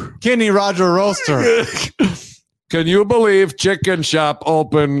 Kenny Roger Roaster. Can you believe chicken shop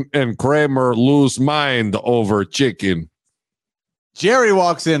open and Kramer lose mind over chicken? Jerry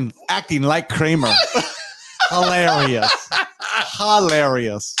walks in acting like Kramer. Hilarious.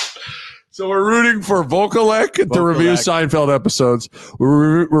 So we're rooting for Vokalek to review Seinfeld episodes.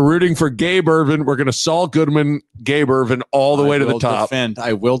 We're rooting for Gabe Ervin. We're going to Saul Goodman, Gabe Ervin all the way to the top.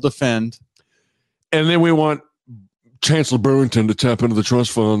 I will defend. And then we want Chancellor Brewington to tap into the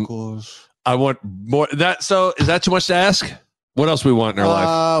trust fund. Of course. I want more. So is that too much to ask? What else we want in our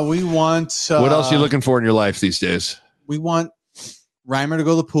life? We want. What else are you looking for in your life these days? We want Reimer to go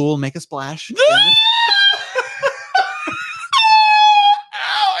to the pool, make a splash.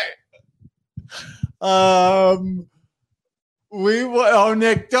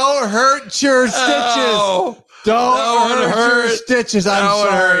 Nick, don't hurt your stitches. Don't hurt your stitches.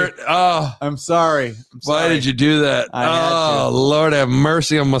 I'm sorry. Why did you do that? Lord have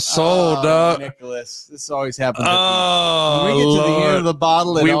mercy on my soul, dog. Nicholas, this always happens. Oh, when we get to the end of the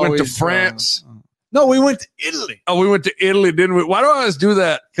bottle, we went to France. No, we went to Italy. Oh, we went to Italy, didn't we? Why do I always do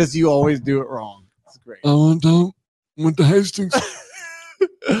that? Because you always do it wrong. It's great. I went to Hastings.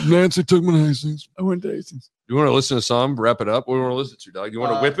 Nancy took me to Hastings. I went to Hastings. You want to listen to some? Wrap it up. What do you want to listen to, dog? You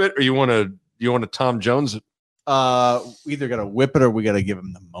want to whip it, or you want to Tom Jones it? We either gotta whip it or we gotta give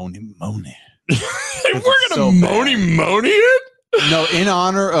him the moany. We're gonna moany it. No, in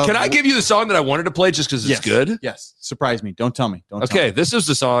honor of. Can I give you the song that I wanted to play just because it's good? Yes. Surprise me. Don't tell me. This is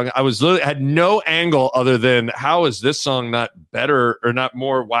the song. I was literally had no angle other than how is this song not better or not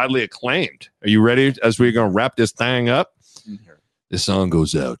more widely acclaimed? Are you ready? As we're gonna wrap this thing up. This song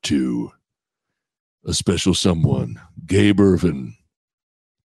goes out to a special someone, Gabe Ervin,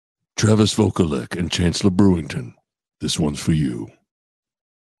 Travis Vokalek, and Chancellor Brewington. This one's for you.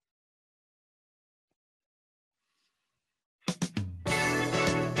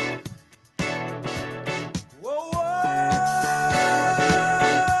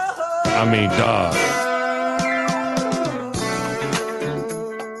 I mean, dog.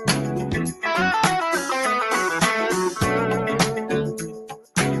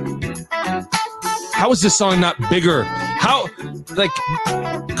 How is this song not bigger?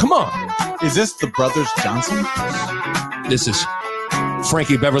 Come on. Is this the Brothers Johnson? This is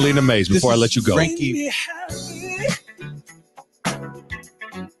Frankie Beverly and the Maze before I let you go. Frankie.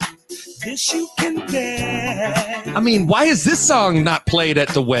 This you can get. I mean, why is this song not played at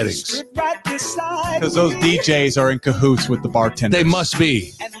the weddings? Because those DJs are in cahoots with the bartenders. They must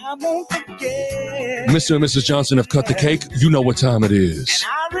be. And I won't forget. Mr. and Mrs. Johnson have cut the cake. You know what time it is.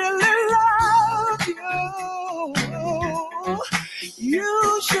 And I really love you.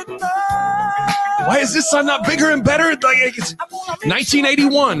 You should know. Why is this song not bigger and better? Like it's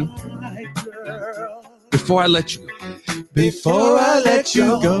 1981. Before I let you. Before I let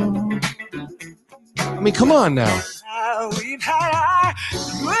you go. I mean, come on now.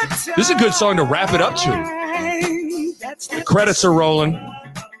 This is a good song to wrap it up to. The credits are rolling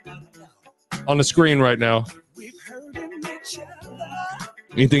on the screen right now.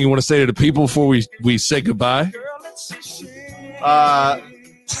 Anything you want to say to the people before we say goodbye? You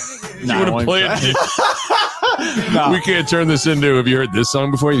want to play it? No. We can't turn this into, have you heard this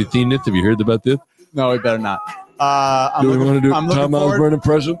song before? Have you seen it? Have you heard about this? No, we better not. Do we want to do Tom Osborne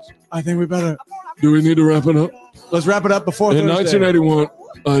impressions? I think we better. Do we need to wrap it up? Let's wrap it up before In Thursday. 1981,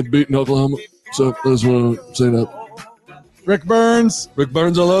 I'd beaten Oklahoma. So I just want to say that. Rick Burns, I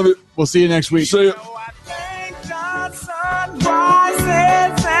love it. we'll see you next week. See ya.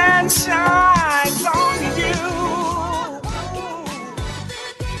 Rises and shines on you.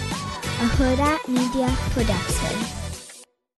 A Huda Media Production.